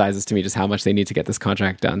emphasizes to me just how much they need to get this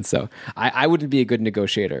contract done. So I wouldn't be a good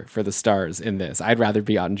negotiator for the Stars in this. I'd rather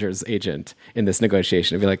be Ottinger's agent in this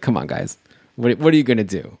negotiation and be like, come on, guys. What are you going to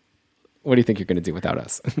do? What do you think you're going to do without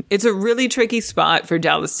us? It's a really tricky spot for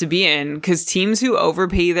Dallas to be in because teams who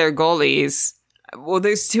overpay their goalies, well,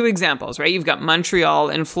 there's 2 examples, right? You've got Montreal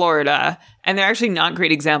and Florida, and they're actually not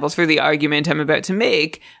great examples for the argument I'm about to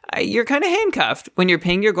make. You're kind of handcuffed when you're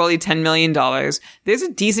paying your goalie $10 million. There's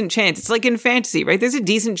a decent chance. It's like in fantasy, right? There's a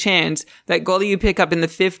decent chance that goalie you pick up in the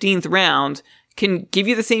 15th round can give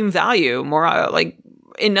you the same value, more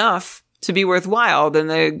enough to be worthwhile than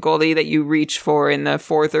the goalie that you reach for in the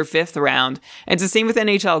 4th or 5th round. And it's the same with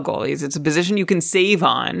NHL goalies. It's a position you can save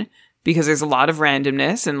on because there's a lot of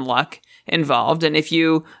randomness and luck involved. And if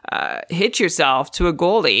you hitch yourself to a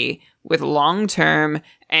goalie with long-term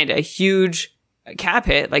and a huge cap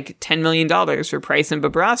hit, like $10 million for Price and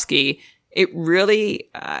Bobrovsky, it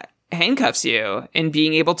really handcuffs you in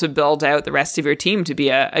being able to build out the rest of your team to be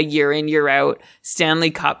a year in, year out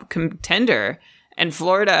Stanley Cup contender. And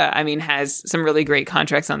Florida, has some really great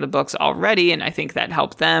contracts on the books already, and I think that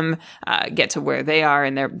helped them get to where they are,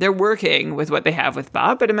 and they're working with what they have with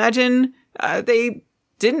Bob. But imagine they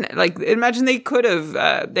didn't. Like, imagine they could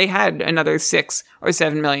have, they had another 6 or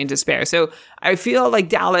 7 million to spare. So I feel like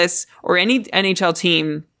Dallas or any NHL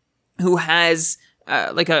team who has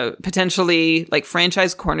like a potentially like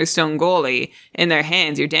franchise cornerstone goalie in their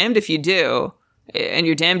hands, you're damned if you do, and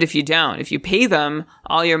you're damned if you don't. If you pay them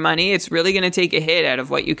all your money, it's really going to take a hit out of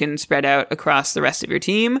what you can spread out across the rest of your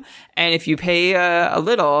team. And if you pay a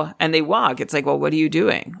little and they walk, it's like, well, what are you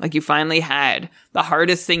doing? Like, you finally had the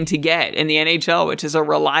hardest thing to get in the NHL, which is a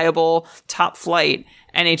reliable top flight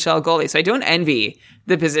NHL goalie. So I don't envy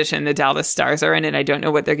the position the Dallas Stars are in, and I don't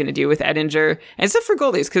know what they're going to do with Ettinger. And except for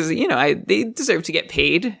goalies, because, they deserve to get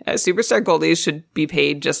paid. Superstar goalies should be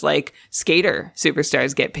paid just like skater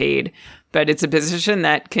superstars get paid. But it's a position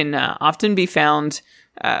that can often be found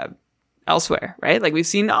elsewhere, right? Like, we've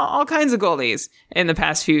seen all kinds of goalies in the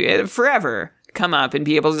past forever come up and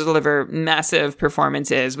be able to deliver massive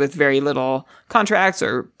performances with very little contracts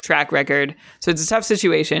or track record. So it's a tough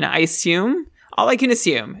situation. All I can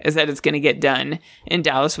assume is that it's going to get done in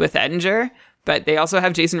Dallas with Ettinger, but they also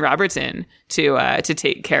have Jason Robertson to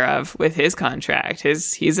take care of with his contract.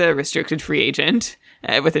 He's a restricted free agent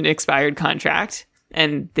with an expired contract,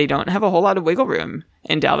 and they don't have a whole lot of wiggle room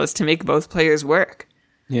in Dallas to make both players work.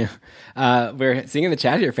 Yeah. We're seeing in the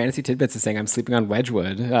chat here, Fantasy Tidbits is saying I'm sleeping on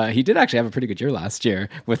Wedgwood. He did actually have a pretty good year last year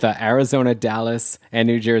with Arizona, Dallas, and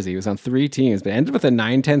New Jersey. He was on 3 teams, but ended with a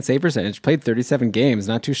 .910 save percentage, played 37 games,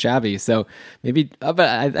 not too shabby. So maybe, but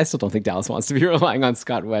I still don't think Dallas wants to be relying on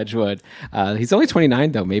Scott Wedgwood. He's only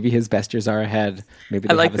 29, though. Maybe his best years are ahead. Maybe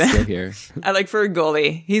they have a skill here. I like for a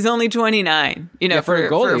goalie, he's only 29. For a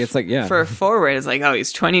goalie, it's like, yeah. For a forward, it's like, oh,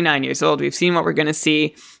 he's 29 years old. We've seen what we're going to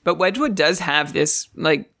see. But Wedgwood does have this,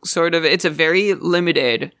 like, sort of, it's a very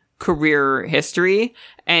limited career history.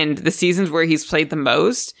 And the seasons where he's played the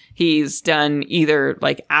most, he's done either,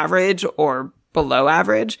 like, average or below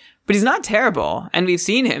average. But he's not terrible. And we've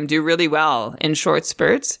seen him do really well in short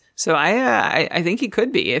spurts. So I think he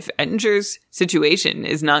could be. If Ettinger's situation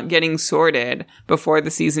is not getting sorted before the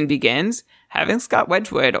season begins, having Scott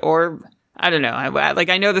Wedgwood or... I don't know.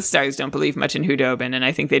 I know the Stars don't believe much in Hudobin, and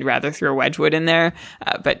I think they'd rather throw Wedgwood in there.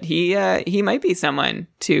 But he might be someone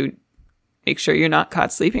to make sure you're not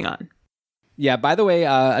caught sleeping on. Yeah, by the way,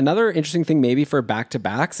 another interesting thing maybe for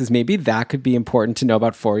back-to-backs is maybe that could be important to know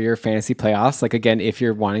about for your fantasy playoffs. Like, again, if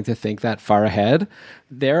you're wanting to think that far ahead,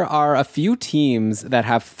 there are a few teams that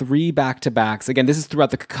have 3 back-to-backs. Again, this is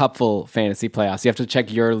throughout the cupful fantasy playoffs. You have to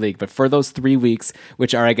check your league. But for those 3 weeks,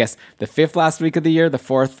 which are, I guess, the 5th last week of the year, the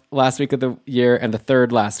 4th last week of the year, and the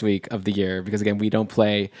 3rd last week of the year, because, again, we don't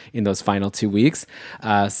play in those final 2 weeks.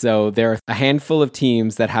 So there are a handful of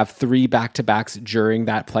teams that have 3 back-to-backs during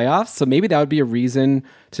that playoffs. So maybe that would be a reason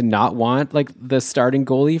to not want like the starting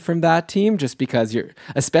goalie from that team, just because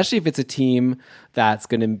especially if it's a team that's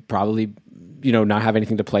going to probably not have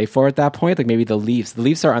anything to play for at that point. Like maybe the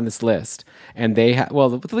Leafs are on this list, and the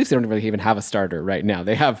Leafs don't really even have a starter right now.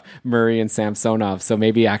 They have Murray and Samsonov, so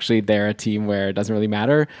maybe actually they're a team where it doesn't really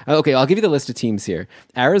matter. Okay, I'll give you the list of teams here: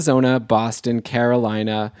 Arizona, Boston,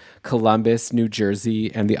 Carolina, Columbus, New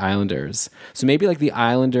Jersey, and the Islanders. So maybe like the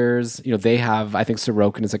Islanders, they have, I think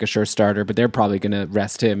Sorokin is like a sure starter, but they're probably going to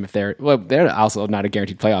rest him if they're also not a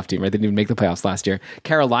guaranteed playoff team, right? They didn't even make the playoffs last year.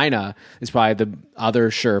 Carolina is probably the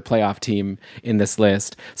other sure playoff team in this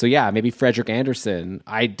list. So yeah, maybe Frederik Andersen.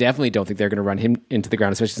 I definitely don't think they're going to run him into the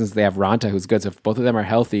ground, especially since they have Ranta, who's good. So if both of them are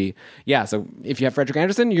healthy, yeah. So if you have Frederik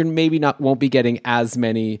Andersen, you're maybe won't be getting as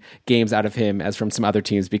many games out of him as from some other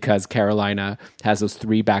teams, because Carolina has those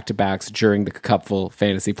 3 back-to-backs during the cupful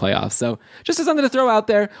fantasy playoffs. So just as something to throw out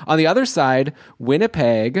there. On the other side,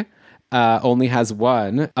 Winnipeg only has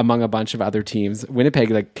 1 among a bunch of other teams.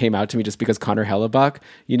 Winnipeg came out to me just because Connor Hellebuck,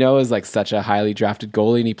 is like such a highly drafted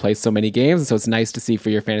goalie, and he plays so many games. And so it's nice to see for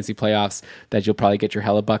your fantasy playoffs that you'll probably get your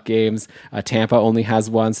Hellebuck games. Tampa only has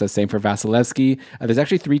 1, so same for Vasilevsky. There's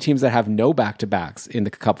actually 3 teams that have no back-to-backs in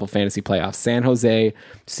the couple fantasy playoffs: San Jose,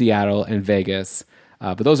 Seattle, and Vegas.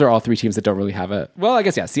 But those are all 3 teams that don't really have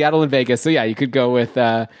Seattle and Vegas. So yeah, you could go with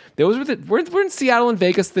those weren't Seattle and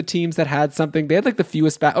Vegas the teams that had something? They had like the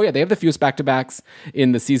fewest they have the fewest back-to-backs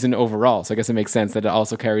in the season overall. So I guess it makes sense that it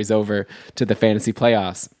also carries over to the fantasy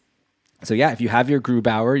playoffs. So yeah, if you have your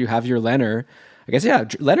Grubauer, you have your Leonard. I guess, yeah,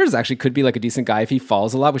 Leonard actually could be like a decent guy if he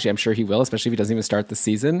falls a lot, which I'm sure he will, especially if he doesn't even start the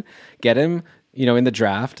season. Get him, in the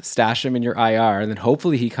draft, stash him in your IR, and then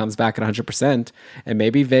hopefully he comes back at 100%, and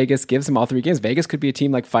maybe Vegas gives him all 3 games. Vegas could be a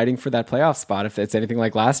team like fighting for that playoff spot if it's anything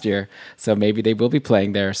like last year. So maybe they will be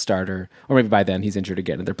playing their starter, or maybe by then he's injured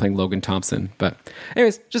again and they're playing Logan Thompson. But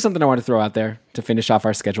anyways, just something I want to throw out there to finish off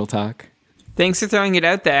our schedule talk. Thanks for throwing it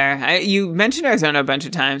out there. You mentioned Arizona a bunch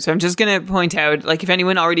of times, so I'm just going to point out, like, if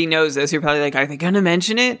anyone already knows this, you're probably like, are they going to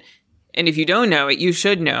mention it? And if you don't know it, you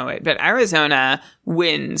should know it. But Arizona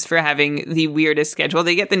wins for having the weirdest schedule.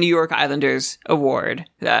 They get the New York Islanders award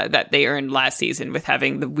that they earned last season with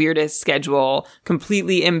having the weirdest schedule,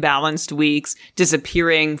 completely imbalanced weeks,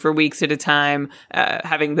 disappearing for weeks at a time,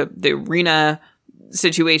 having the arena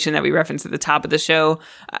situation that we referenced at the top of the show.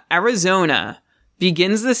 Arizona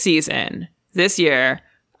begins the season this year.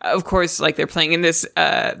 Of course, like, they're playing in this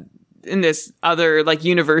other, like,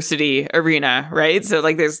 university arena, right? So,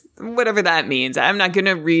 like, there's whatever that means. I'm not going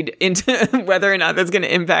to read into whether or not that's going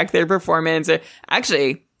to impact their performance.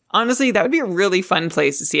 Actually, honestly, that would be a really fun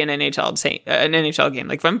place to see an NHL game.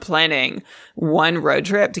 Like, if I'm planning one road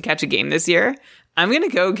trip to catch a game this year, I'm going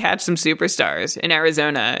to go catch some superstars in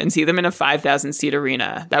Arizona and see them in a 5,000 seat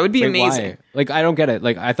arena. That would be amazing. Why? Like, I don't get it.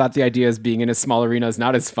 Like, I thought the idea is being in a small arena is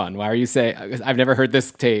not as fun. Why are you saying? I've never heard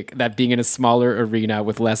this take that being in a smaller arena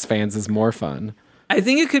with less fans is more fun. I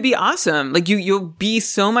think it could be awesome. Like, you'll be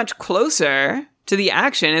so much closer to the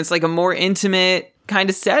action. It's like a more intimate kind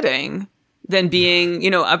of setting than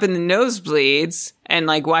being, up in the nosebleeds and,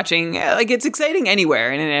 like, watching. Like, it's exciting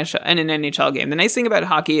anywhere in an NHL game. The nice thing about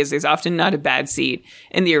hockey is there's often not a bad seat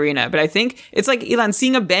in the arena. But I think it's like, Elon,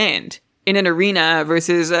 seeing a band in an arena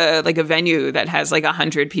versus like a venue that has like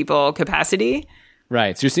 100 people capacity.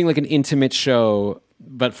 Right. So you're seeing like an intimate show,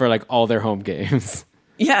 but for like all their home games.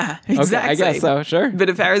 Yeah, exactly. Okay, I guess so, sure. But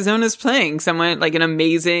if Arizona's playing someone like an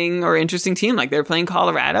amazing or interesting team, like they're playing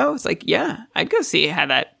Colorado, it's like, yeah, I'd go see how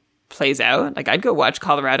that plays out. Like, I'd go watch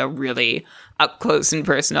Colorado really up close and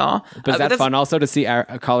personal. But is that fun also to see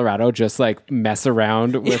Colorado just like mess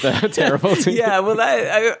around with a terrible team? Yeah, well,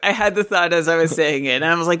 I had the thought as I was saying it, and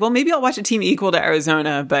I was like, well, maybe I'll watch a team equal to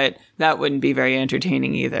Arizona, but that wouldn't be very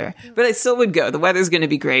entertaining either. But I still would go. The weather's going to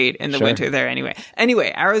be great in the winter there anyway.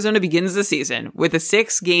 Anyway, Arizona begins the season with a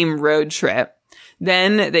 6-game road trip.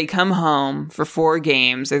 Then they come home for 4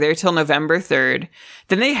 games. They're there till November 3rd.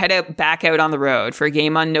 Then they head back out on the road for a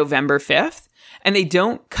game on November 5th. And they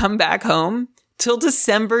don't come back home till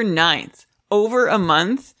December 9th, over a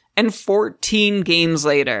month and 14 games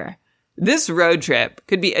later. This road trip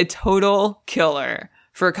could be a total killer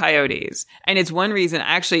for Coyotes. And it's one reason,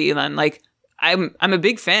 actually, Elon, like, I'm a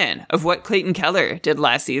big fan of what Clayton Keller did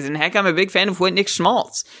last season. Heck, I'm a big fan of what Nick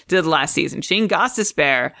Schmaltz did last season. Shane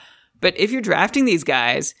Gostisbehere. But if you're drafting these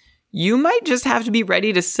guys, you might just have to be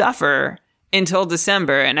ready to suffer until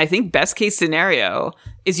December. And I think best case scenario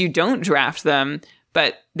is you don't draft them,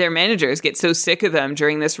 but their managers get so sick of them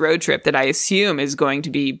during this road trip that I assume is going to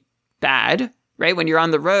be bad, right? When you're on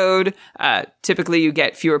the road, typically you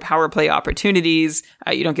get fewer power play opportunities.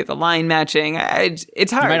 You don't get the line matching.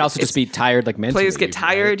 It's hard. You might also just be tired, like mentally. Players get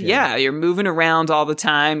tired. Right? Yeah, you're moving around all the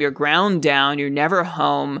time. You're ground down. You're never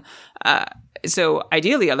home. So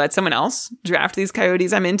ideally, I let someone else draft these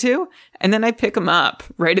Coyotes I'm into, and then I pick them up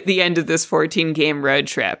right at the end of this 14-game road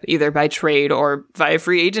trip, either by trade or via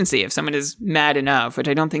free agency if someone is mad enough, which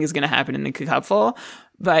I don't think is going to happen in the cupful.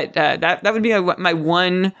 But that would be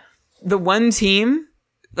the one team.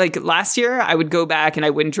 Like last year, I would go back and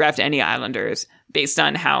I wouldn't draft any Islanders based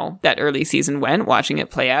on how that early season went, watching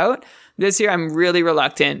it play out. This year, I'm really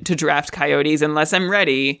reluctant to draft Coyotes unless I'm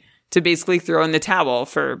ready to basically throw in the towel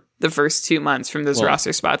for the first 2 months from those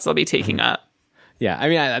roster spots they'll be taking up. Yeah, I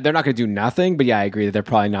mean, they're not going to do nothing, but yeah, I agree that they're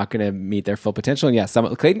probably not going to meet their full potential. And yeah,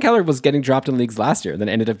 Clayton Keller was getting dropped in leagues last year, and then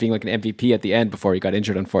ended up being like an MVP at the end before he got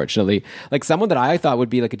injured, unfortunately. Like someone that I thought would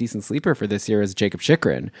be like a decent sleeper for this year is Jacob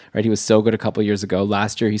Chychrun, right? He was so good a couple years ago.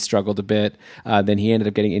 Last year, he struggled a bit. Then he ended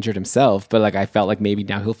up getting injured himself. But like I felt like maybe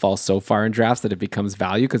now he'll fall so far in drafts that it becomes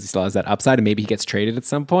value because he still has that upside, and maybe he gets traded at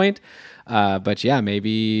some point. But yeah,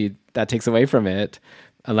 maybe that takes away from it.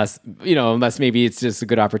 Unless maybe it's just a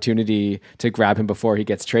good opportunity to grab him before he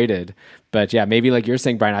gets traded. But yeah, maybe like you're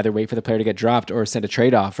saying, Brian, either wait for the player to get dropped or send a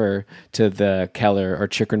trade offer to the Keller or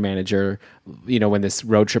Chychrun manager, when this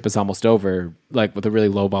road trip is almost over, like with a really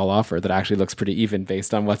low ball offer that actually looks pretty even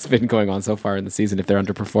based on what's been going on so far in the season if they're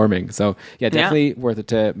underperforming. So yeah, definitely worth it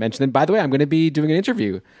to mention them. By the way, I'm going to be doing an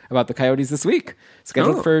interview about the Coyotes this week,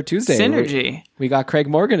 scheduled for Tuesday. Synergy. We got Craig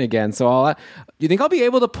Morgan again. So do you think I'll be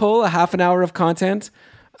able to pull a half an hour of content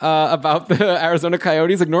about the Arizona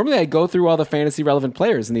Coyotes? Like normally I go through all the fantasy relevant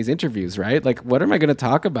players in these interviews, right? Like what am I going to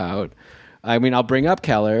talk about? I mean, I'll bring up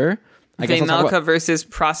Keller. Vejmelka versus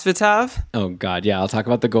Prosvetov. Oh God, yeah. I'll talk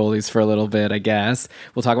about the goalies for a little bit, I guess.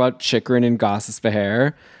 We'll talk about Chychrun and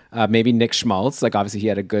Gostisbehere. Maybe Nick Schmaltz. Like obviously he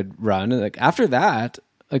had a good run. Like after that,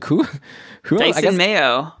 like who Dyson else?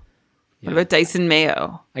 Mayo. What about Dyson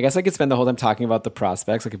Mayo? I guess I could spend the whole time talking about the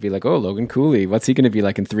prospects. I could be like, oh, Logan Cooley, what's he going to be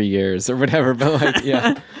like in 3 years or whatever? But like,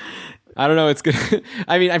 yeah, I don't know. It's good.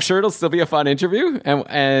 I mean, I'm sure it'll still be a fun interview,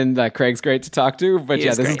 and Craig's great to talk to. But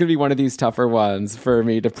this is going to be one of these tougher ones for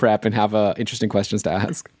me to prep and have interesting questions to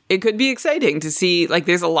ask. It could be exciting to see, like,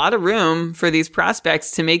 there's a lot of room for these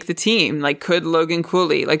prospects to make the team. Like, could Logan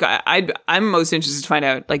Cooley, like, I'm most interested to find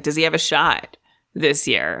out, like, does he have a shot this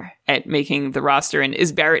year at making the roster? And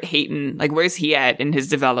is Barrett Hayton, like, where's he at in his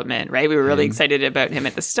development, right? We were really excited about him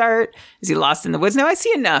at the start. Is he lost in the woods? No, I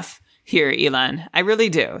see enough here, Elon. I really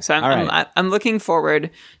do. So I'm looking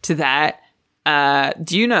forward to that.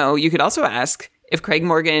 Do you know, you could also ask if Craig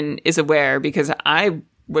Morgan is aware, because I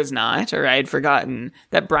was not, or I had forgotten,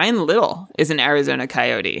 that Brian Little is an Arizona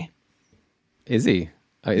Coyote. Is he?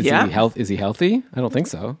 Is he healthy? I don't think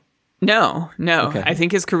so. No. Okay. I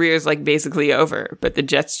think his career is like basically over, but the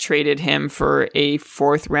Jets traded him for a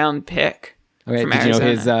 4th round pick. Okay, from did Arizona.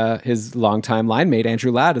 you know his longtime line mate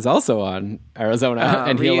Andrew Ladd is also on Arizona,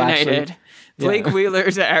 and he'll reunited. Blake Wheeler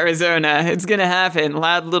to Arizona. It's gonna happen.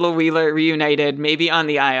 Ladd, Little, Wheeler reunited, maybe on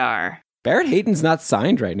the IR. Barrett Hayton's not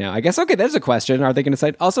signed right now. I guess, okay, there's a question. Are they going to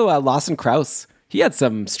sign? Also, Lawson Krause. He had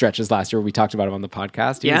some stretches last year where we talked about him on the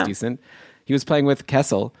podcast. He was decent. He was playing with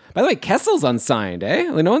Kessel. By the way, Kessel's unsigned,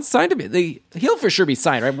 eh? Like, no one's signed him. He'll for sure be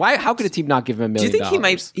signed, right? Why? How could a team not give him $1 million? Do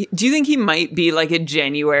you think he might be like a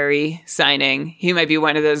January signing? He might be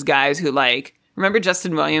one of those guys who, like, remember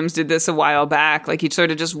Justin Williams did this a while back? Like, he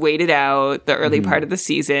sort of just waited out the early part of the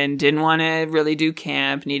season, didn't want to really do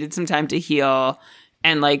camp, needed some time to heal,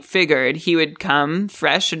 and like figured he would come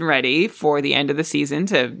fresh and ready for the end of the season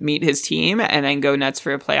to meet his team and then go nuts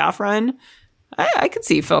for a playoff run. I could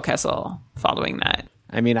see Phil Kessel following that.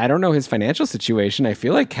 I mean, I don't know his financial situation. I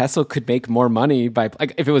feel like Kessel could make more money by,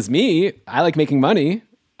 like, if it was me, I like making money.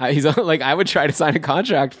 He's like, I would try to sign a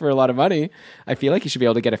contract for a lot of money. I feel like he should be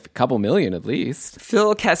able to get a couple million at least.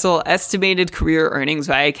 Phil Kessel estimated career earnings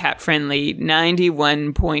via Cap Friendly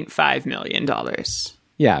 $91.5 million.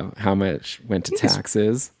 Yeah, how much went to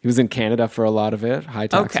taxes? He was in Canada for a lot of it. High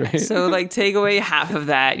tax rate. So like take away half of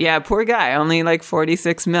that. Yeah, poor guy, only like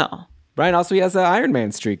 46 mil. Brian, also, he has an Iron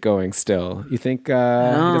Man streak going still. You think he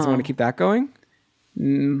doesn't want to keep that going?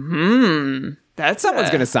 That's someone's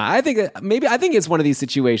going to sign. I think it's one of these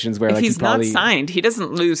situations where, if like, he's not signed, he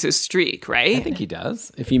doesn't lose his streak, right? I think he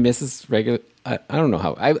does. If he misses regular, I don't know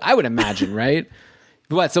how. I would imagine, right?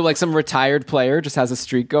 What? So like some retired player just has a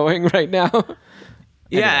streak going right now.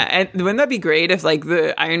 Yeah, and wouldn't that be great if, like,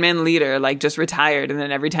 the Iron Man leader, like, just retired and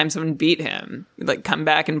then every time someone beat him, like, come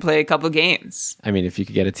back and play a couple games? I mean, if you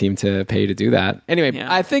could get a team to pay to do that. Anyway,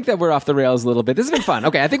 yeah. I think that we're off the rails a little bit. This has been fun.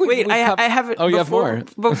 Okay, I think I have... Oh, you have more?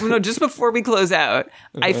 No, just before we close out,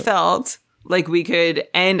 I felt like we could...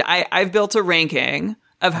 And I've built a ranking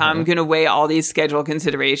of how I'm going to weigh all these schedule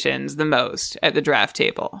considerations the most at the draft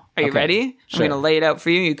table. Are you ready? Sure. I'm going to lay it out for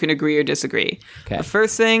you. You can agree or disagree. Okay. The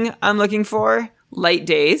first thing I'm looking for... light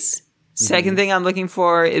days. Second thing I'm looking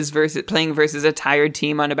for is playing versus a tired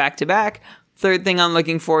team on a back-to-back. Third thing I'm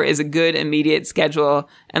looking for is a good immediate schedule.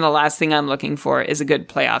 And the last thing I'm looking for is a good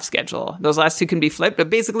playoff schedule. Those last two can be flipped, but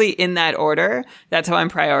basically in that order, that's how I'm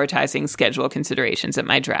prioritizing schedule considerations at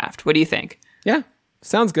my draft. What do you think? Yeah,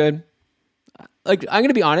 sounds good. Like, I'm going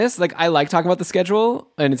to be honest, like, I like talking about the schedule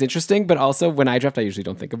and it's interesting, but also when I draft, I usually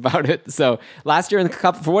don't think about it. So last year in the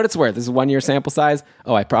cup, for what it's worth, this is 1 year sample size.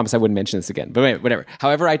 Oh, I promise I wouldn't mention this again, but wait, whatever.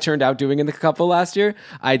 However I turned out doing in the couple last year,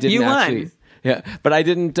 I didn't won. Yeah, but I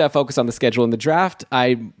didn't focus on the schedule in the draft.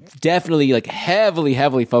 I definitely like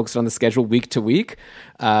heavily focused on the schedule week to week.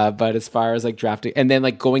 But as far as like drafting and then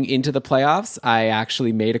like going into the playoffs, I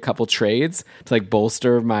actually made a couple trades to like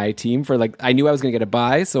bolster my team for like, I knew I was going to get a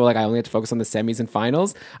bye. So like I only had to focus on the semis and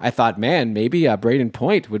finals. I thought, man, maybe Braden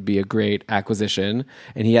Point would be a great acquisition.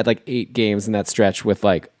 And he had like 8 games in that stretch with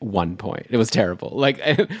like 1 point. It was terrible. Like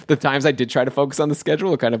the times I did try to focus on the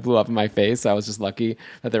schedule, it kind of blew up in my face. So I was just lucky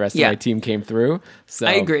that the rest of my team came through. So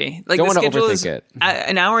I agree. Like, don't the want to schedule overthink is it.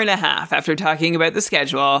 An hour and a half after talking about the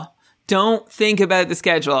schedule. Don't think about the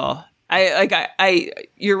schedule.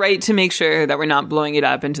 You're right to make sure that we're not blowing it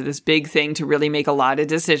up into this big thing to really make a lot of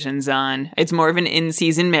decisions on. It's more of an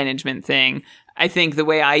in-season management thing. I think the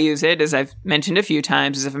way I use it, as I've mentioned a few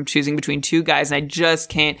times, is if I'm choosing between two guys and I just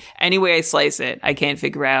can't, any way I slice it, I can't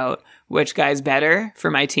figure out which guy's better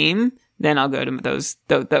for my team, then I'll go to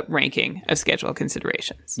the ranking of schedule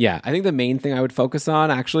considerations. Yeah, I think the main thing I would focus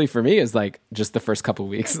on actually for me is like just the first couple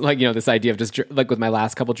weeks. Like, this idea of just like with my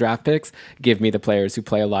last couple draft picks, give me the players who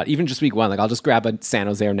play a lot. Even just week 1, like I'll just grab a San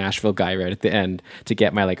Jose or Nashville guy right at the end to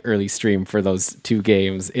get my like early stream for those 2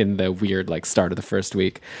 games in the weird like start of the first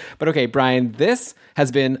week. But okay, Brian, this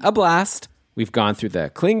has been a blast. We've gone through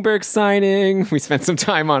the Klingberg signing. We spent some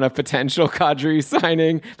time on a potential Kadri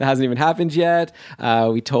signing that hasn't even happened yet.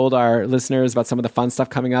 We told our listeners about some of the fun stuff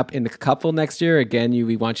coming up in the couple next year. Again,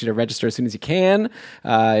 we want you to register as soon as you can.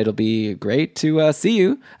 It'll be great to see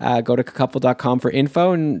you. Go to couple.com for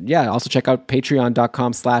info. And yeah, also check out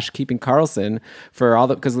patreon.com/keepingkarlsson for all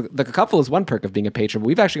because the couple is one perk of being a patron. But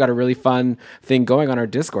we've actually got a really fun thing going on our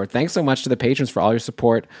Discord. Thanks so much to the patrons for all your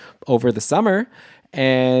support over the summer.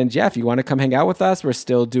 And yeah, if you want to come hang out with us, we're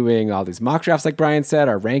still doing all these mock drafts, like Brian said,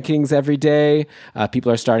 our rankings every day.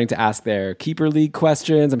 People are starting to ask their keeper league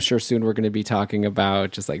questions. I'm sure soon we're going to be talking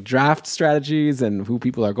about just like draft strategies and who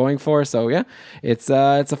people are going for. So yeah, it's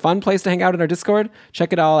a fun place to hang out in our Discord.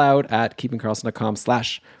 Check it all out at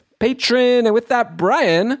keepingkarlsson.com/patron. And with that,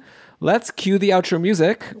 Brian, let's cue the outro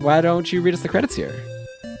music. Why don't you read us the credits here?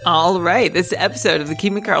 All right. This episode of the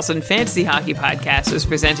Keeping Karlsson Fantasy Hockey Podcast was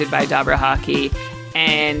presented by Dabra Hockey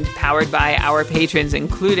and powered by our patrons,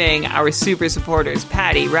 including our super supporters,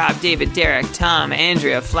 Patty, Rob, David, Derek, Tom,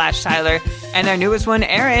 Andrea, Flash Tyler, and our newest one,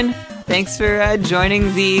 Aaron. Thanks for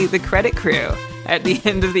joining the credit crew at the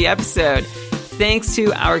end of the episode. Thanks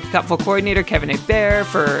to our Cupful coordinator, Kevin Hébert,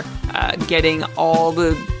 for getting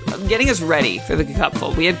us ready for the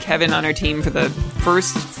Cupful. We had Kevin on our team for the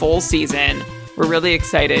first full season. We're really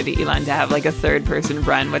excited, Elon, to have like a third person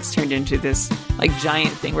run what's turned into this like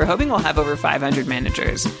giant thing. We're hoping we'll have over 500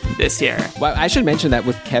 managers this year. Well, I should mention that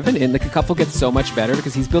with Kevin in, the Cupful gets so much better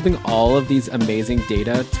because he's building all of these amazing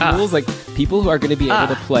data tools, like people who are going to be able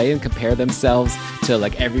to play and compare themselves to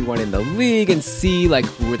like everyone in the league and see like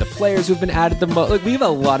who are the players who've been added the most. Like we have a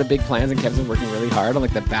lot of big plans, and Kevin's been working really hard on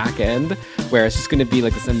like the back end, where it's just going to be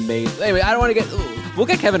like this amazing. Anyway, I don't want to get. We'll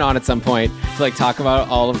get Kevin on at some point to like talk about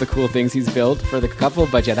all of the cool things he's built for the Cupful.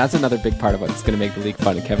 But yeah, that's another big part of what's going to make the league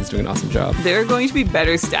fun, and Kevin's doing an awesome job. There are going to be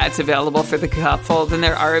better stats available for the Cupful than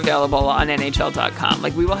there are available on NHL.com.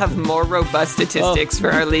 Like we will have more robust statistics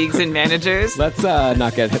for our leagues and managers. Let's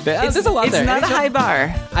not get hit. There's a lot there. It's not a high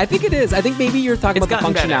bar. I think it is. I think maybe you're talking about the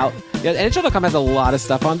functionality. Yeah, NHL.com has a lot of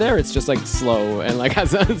stuff on there. It's just like slow and like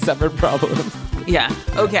has a separate problem. Yeah.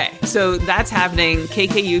 Okay. So that's happening.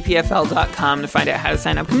 KKUPFL.com to find out how to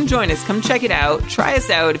sign up. Come join us. Come check it out. Try us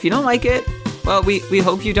out. If you don't like it, well, we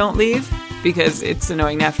hope you don't leave because it's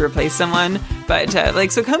annoying to have to replace someone. But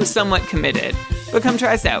so come somewhat committed. But come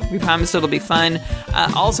try us out. We promise it'll be fun.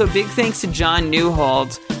 Also, big thanks to John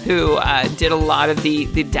Newhold, who did a lot of the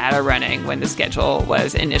data running when the schedule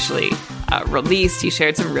was initially released. He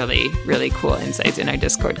shared some really, really cool insights in our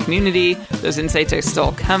Discord community. Those insights are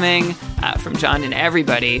still coming from John and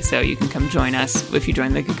everybody, so you can come join us. If you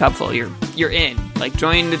join the Cupful, you're in. Like,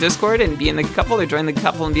 join the Discord and be in the Cupful, or join the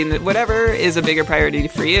Cupful and be in the whatever is a bigger priority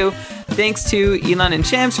for you. Thanks to Elon and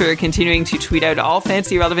Champs for continuing to tweet out all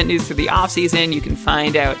fantasy relevant news for the offseason. You can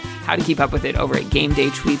find out how to keep up with it over at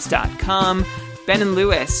GameDayTweets.com. Ben and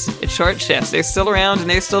Lewis at Short Shifts. They're still around and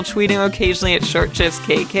they're still tweeting occasionally at Short Shifts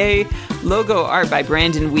KK. Logo art by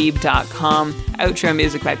BrandonWeeb.com. Outro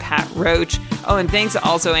music by Pat Roach. Oh, and thanks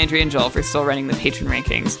also Andrea and Joel for still running the patron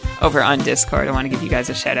rankings over on Discord. I want to give you guys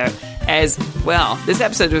a shout out as well. This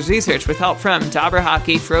episode was researched with help from Dabra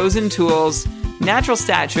Hockey, Frozen Tools, Natural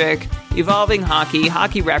Stat Trick, Evolving Hockey,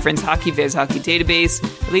 Hockey Reference, Hockey Viz, Hockey Database,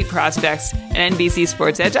 Elite Prospects, and NBC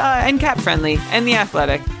Sports Edge, and Cap Friendly, and The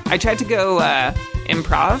Athletic. I tried to go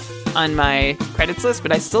improv on my credits list,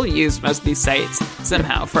 but I still used most of these sites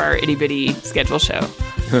somehow for our itty-bitty schedule show.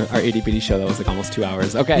 Our itty-bitty show that was like almost 2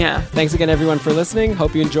 hours. Okay. Yeah. Thanks again, everyone, for listening.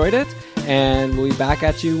 Hope you enjoyed it. And we'll be back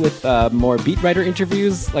at you with more beat writer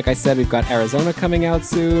interviews. Like I said, we've got Arizona coming out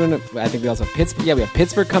soon. I think we also have Pittsburgh. Yeah, we have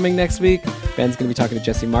Pittsburgh coming next week. Ben's going to be talking to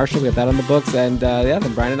Jesse Marshall. We have that on the books. And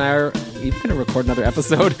then Brian and I are even going to record another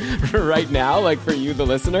episode right now, like for you, the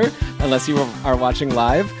listener. Unless you are watching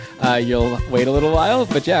live, you'll wait a little while.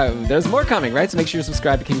 But yeah, there's more coming, right? So make sure you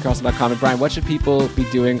subscribe to KingCarlsson.com. And Brian, what should people be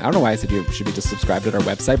doing? I don't know why I said you should be just subscribed at our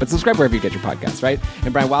website, but subscribe wherever you get your podcasts, right?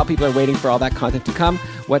 And Brian, while people are waiting for all that content to come,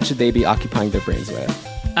 what should they be occupying their brains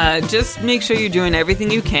with? Just make sure you're doing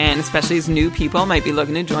everything you can, especially as new people might be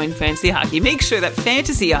looking to join fantasy hockey. Make sure that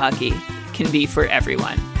fantasy hockey can be for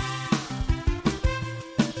everyone.